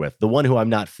familiar with. The one who I'm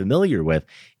not familiar with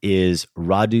is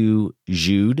Radu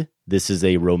Jude. This is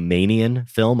a Romanian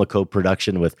film, a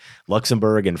co-production with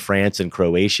Luxembourg and France and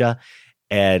Croatia.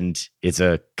 And it's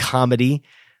a comedy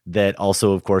that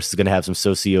also, of course, is going to have some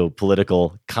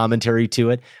socio-political commentary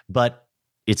to it. But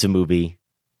it's a movie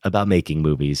about making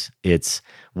movies. It's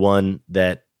one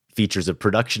that features a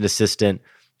production assistant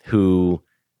who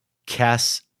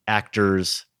casts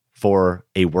actors for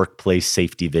a workplace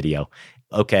safety video.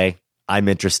 Okay, I'm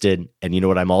interested. And you know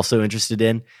what I'm also interested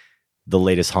in? The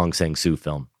latest Hong Sang-soo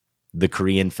film. The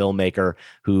Korean filmmaker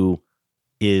who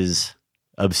is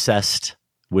obsessed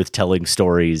with telling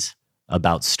stories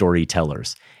about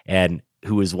storytellers, and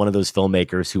who is one of those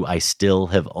filmmakers who I still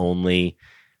have only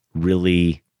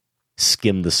really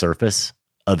skimmed the surface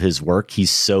of his work. He's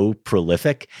so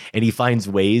prolific, and he finds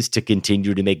ways to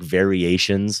continue to make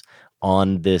variations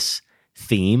on this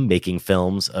theme, making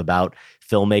films about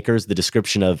filmmakers. The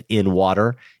description of In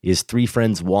Water is 3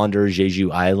 friends wander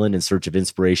Jeju Island in search of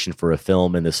inspiration for a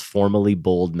film in this formally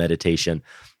bold meditation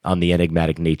on the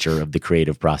enigmatic nature of the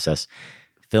creative process.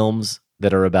 Films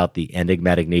that are about the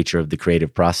enigmatic nature of the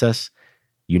creative process,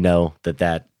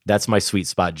 that's my sweet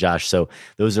spot, Josh. So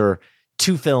those are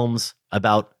 2 films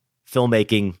about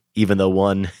filmmaking, even though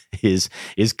one is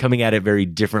coming at it very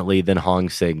differently than Hong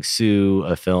Sang-soo,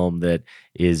 a film that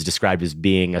is described as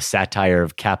being a satire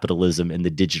of capitalism in the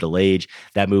digital age.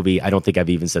 That movie, I don't think I've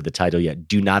even said the title yet.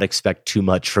 Do not expect too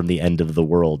much from the end of the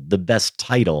world. The best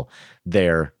title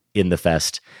there in the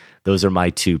fest. Those are my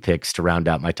 2 picks to round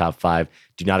out my top 5.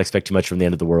 Do not expect too much from the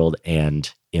end of the world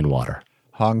and In Water.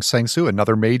 Hong Sang-soo,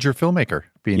 another major filmmaker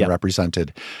being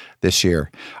represented this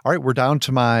year. All right, we're down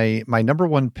to my number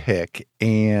 1 pick,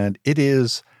 and it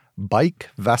is Bike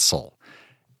Vessel.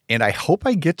 And I hope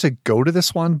I get to go to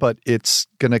this one, but it's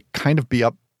going to kind of be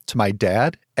up to my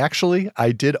dad. Actually,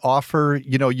 I did offer,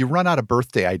 you run out of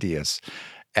birthday ideas,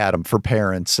 Adam, for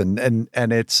parents. And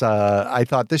it's, I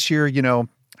thought this year,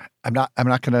 I'm not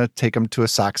going to take them to a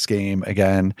Sox game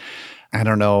again. I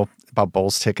don't know about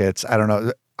Bulls tickets. I don't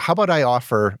know. How about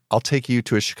I'll take you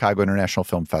to a Chicago International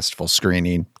Film Festival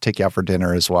screening, take you out for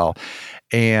dinner as well.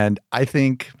 And I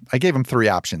think I gave him 3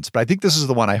 options, but I think this is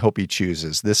the one I hope he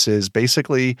chooses. This is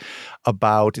basically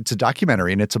it's a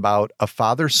documentary, and it's about a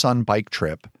father-son bike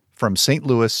trip from St.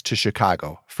 Louis to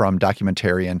Chicago from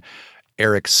documentarian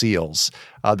Eric Seals.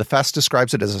 The Fest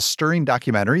describes it as a stirring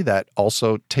documentary that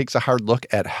also takes a hard look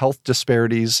at health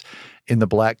disparities in the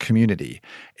Black community.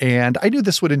 And I knew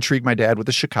this would intrigue my dad with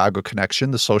the Chicago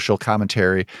connection, the social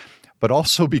commentary, but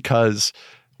also because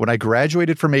when I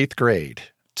graduated from 8th grade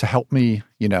to help me,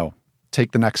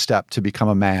 take the next step to become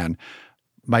a man,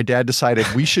 my dad decided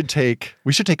we should take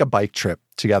a bike trip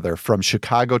together from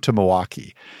Chicago to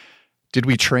Milwaukee. Did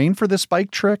we train for this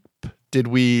bike trip? Did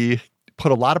we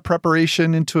put a lot of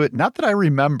preparation into it? Not that I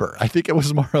remember. I think it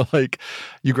was more like,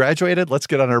 you graduated, let's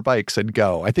get on our bikes and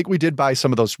go. I think we did buy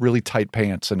some of those really tight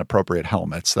pants and appropriate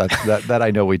helmets. That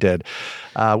I know we did.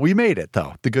 We made it,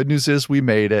 though. The good news is we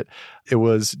made it. It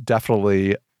was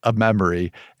definitely a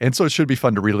memory. And so it should be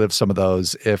fun to relive some of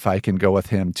those if I can go with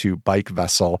him to Bike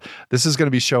Vessel. This is going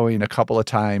to be showing a couple of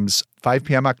times, 5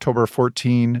 p.m. October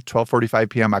 14, 12:45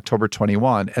 p.m. October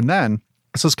 21. And then,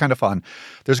 this is kind of fun,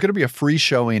 there's going to be a free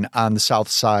showing on the South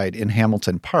Side in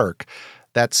Hamilton Park.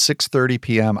 That's 6:30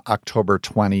 p.m. October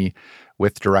 20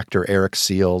 with director Eric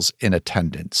Seals in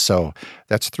attendance. So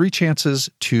that's 3 chances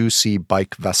to see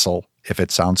Bike Vessel if it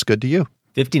sounds good to you.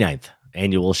 59th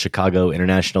Annual Chicago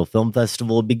International Film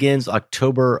Festival begins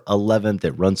October 11th.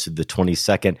 It runs through the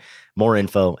 22nd. More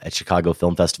info at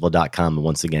chicagofilmfestival.com. And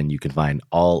once again, you can find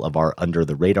all of our under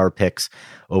the radar picks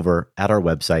over at our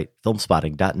website,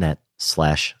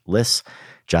 filmspotting.net/lists.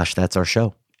 Josh, that's our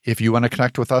show. If you want to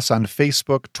connect with us on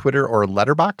Facebook, Twitter, or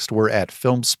Letterboxd, we're at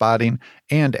Film Spotting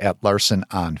and at Larson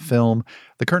on Film.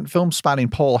 The current Film Spotting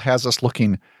poll has us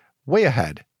looking way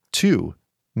ahead to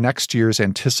next year's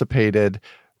anticipated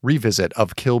revisit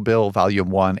of Kill Bill Volume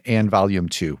 1 and Volume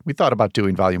 2. We thought about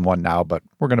doing Volume 1 now, but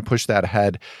we're going to push that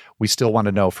ahead. We still want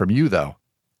to know from you, though.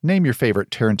 Name your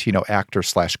favorite Tarantino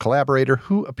actor/collaborator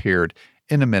who appeared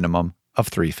in a minimum of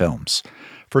 3 films.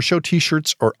 For show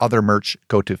t-shirts or other merch,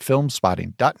 go to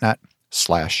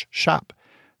filmspotting.net/shop.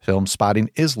 Film Spotting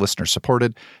is listener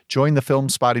supported. Join the Film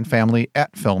Spotting family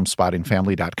at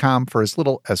filmspottingfamily.com for as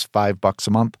little as $5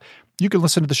 a month. You can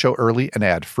listen to the show early and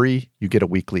ad-free. You get a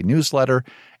weekly newsletter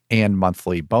and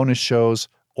monthly bonus shows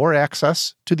or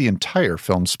access to the entire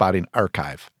Film Spotting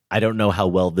archive. I don't know how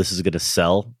well this is going to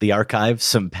sell the archive.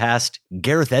 Some past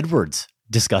Gareth Edwards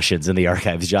discussions in the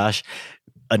archives, Josh.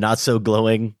 A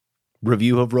not-so-glowing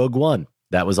review of Rogue One.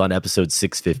 That was on episode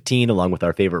 615, along with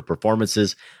our favorite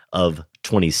performances of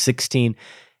 2016.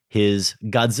 His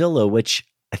Godzilla, which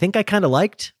I think I kind of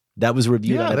liked. That was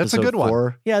reviewed on episode that's a good 4.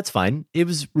 one. Yeah, it's fine. It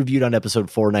was reviewed on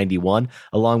episode 491,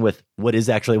 along with what is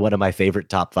actually one of my favorite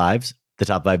top 5s, the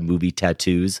top 5 movie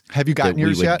tattoos. Have you gotten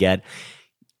yours yet?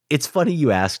 It's funny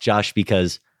you ask, Josh,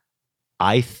 because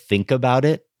I think about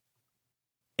it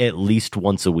at least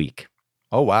once a week.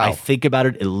 Oh, wow. I think about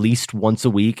it at least once a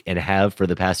week and have for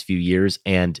the past few years,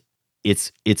 and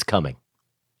it's coming.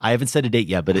 I haven't set a date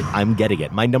yet, but I'm getting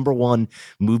it. My number 1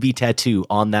 movie tattoo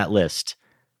on that list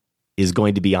is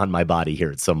going to be on my body here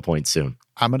at some point soon.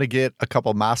 I'm going to get a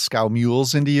couple Moscow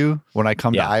mules into you when I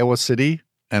come to Iowa City,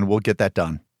 and we'll get that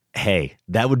done. Hey,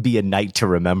 that would be a night to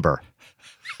remember.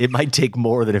 It might take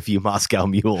more than a few Moscow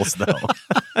mules, though.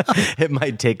 It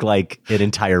might take like an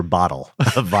entire bottle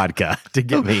of vodka to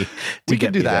get me. We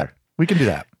can do that. We can do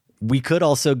that. We could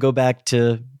also go back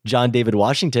to John David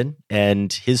Washington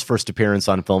and his first appearance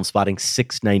on Film Spotting,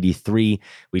 693.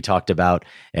 We talked about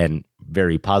and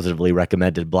very positively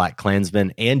recommended Black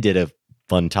Klansman and did a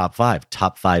fun top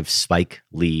 5 Spike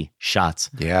Lee shots.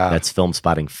 Yeah. That's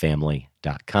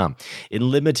filmspottingfamily.com.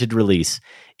 In limited release,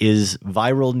 is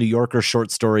viral New Yorker short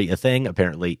story a thing?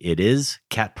 Apparently it is.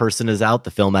 Cat Person is out,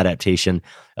 the film adaptation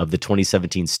of the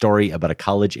 2017 story about a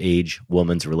college-age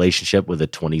woman's relationship with a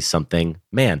 20-something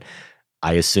man.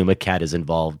 I assume a cat is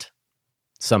involved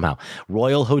somehow.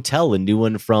 Royal Hotel, a new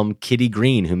one from Kitty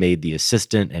Green, who made The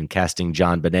Assistant and casting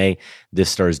John Bonet. This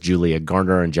stars Julia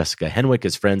Garner and Jessica Henwick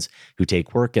as friends who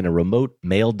take work in a remote,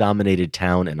 male-dominated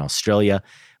town in Australia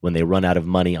when they run out of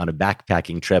money on a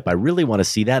backpacking trip. I really want to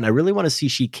see that, and I really want to see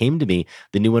She Came to Me,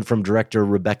 the new one from director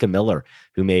Rebecca Miller,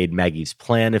 who made Maggie's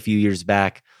Plan a few years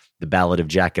back, The Ballad of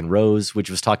Jack and Rose,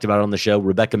 which was talked about on the show.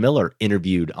 Rebecca Miller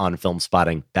interviewed on Film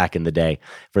Spotting back in the day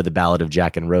for The Ballad of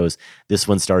Jack and Rose. This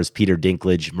one stars Peter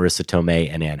Dinklage, Marissa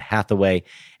Tomei, and Anne Hathaway.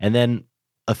 And then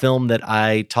a film that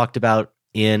I talked about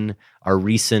in our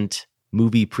recent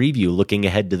movie preview, looking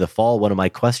ahead to the fall. One of my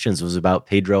questions was about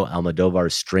Pedro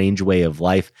Almodovar's Strange Way of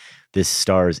Life. This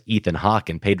stars Ethan Hawke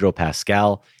and Pedro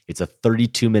Pascal. It's a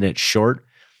 32-minute short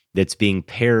that's being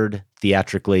paired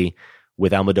theatrically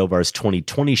with Almodovar's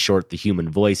 2020 short, The Human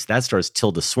Voice. That stars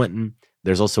Tilda Swinton.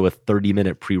 There's also a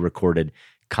 30-minute pre-recorded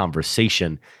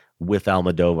conversation with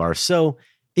Almodovar. So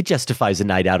it justifies a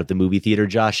night out at the movie theater,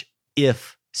 Josh,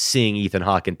 if seeing Ethan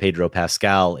Hawke and Pedro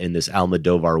Pascal in this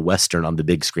Almodovar Western on the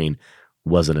big screen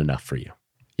wasn't enough for you.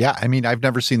 Yeah, I mean, I've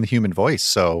never seen The Human Voice,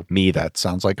 so that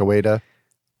sounds like a way to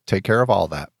take care of all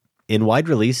that. In wide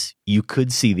release, you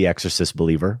could see The Exorcist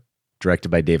Believer, directed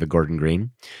by David Gordon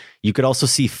Green. You could also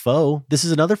see Foe. This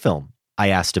is another film I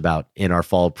asked about in our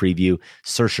fall preview.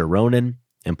 Saoirse Ronan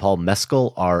and Paul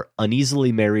Mescal are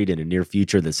uneasily married in a near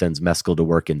future that sends Mescal to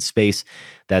work in space.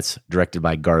 That's directed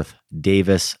by Garth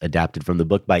Davis, adapted from the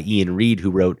book by Ian Reid, who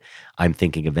wrote I'm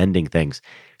Thinking of Ending Things.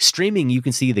 Streaming, you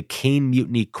can see The Caine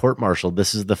Mutiny Court Martial.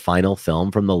 This is the final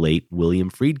film from the late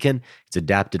William Friedkin. It's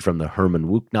adapted from the Herman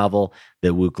Wouk novel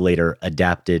that Wouk later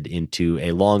adapted into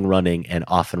a long-running and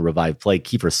often revived play.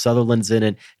 Kiefer Sutherland's in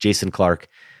it, Jason Clarke,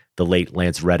 the late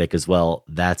Lance Reddick as well.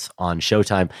 That's on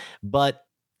Showtime. But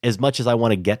as much as I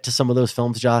want to get to some of those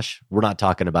films, Josh, we're not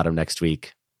talking about them next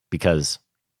week because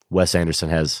Wes Anderson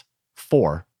has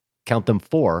 4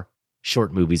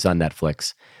 short movies on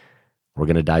Netflix. We're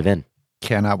going to dive in.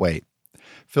 Cannot wait.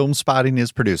 Film Spotting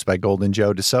is produced by Golden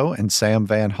Joe Dassault and Sam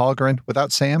Van Halgren.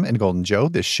 Without Sam and Golden Joe,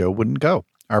 this show wouldn't go.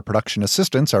 Our production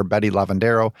assistants are Betty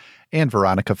Lavandero and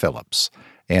Veronica Phillips.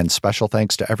 And special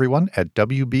thanks to everyone at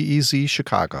WBEZ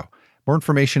Chicago. More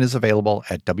information is available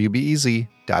at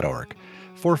wbez.org.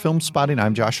 For Film Spotting,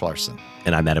 I'm Josh Larson.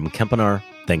 And I'm Adam Kempenaar.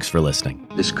 Thanks for listening.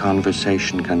 This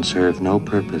conversation can serve no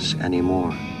purpose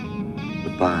anymore.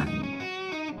 Goodbye.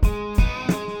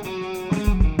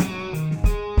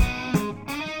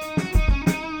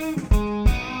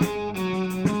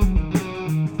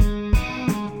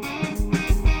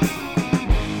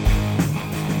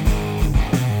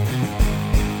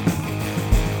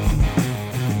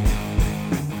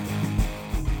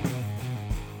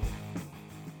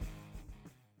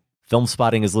 Film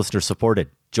Spotting is listener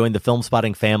supported. Join the Film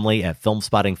Spotting family at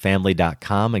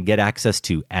filmspottingfamily.com and get access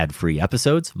to ad-free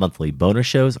episodes, monthly bonus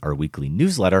shows, our weekly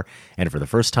newsletter, and for the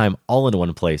first time, all in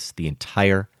one place, the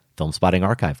entire Film Spotting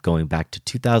archive going back to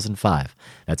 2005.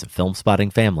 That's at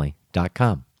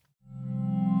filmspottingfamily.com.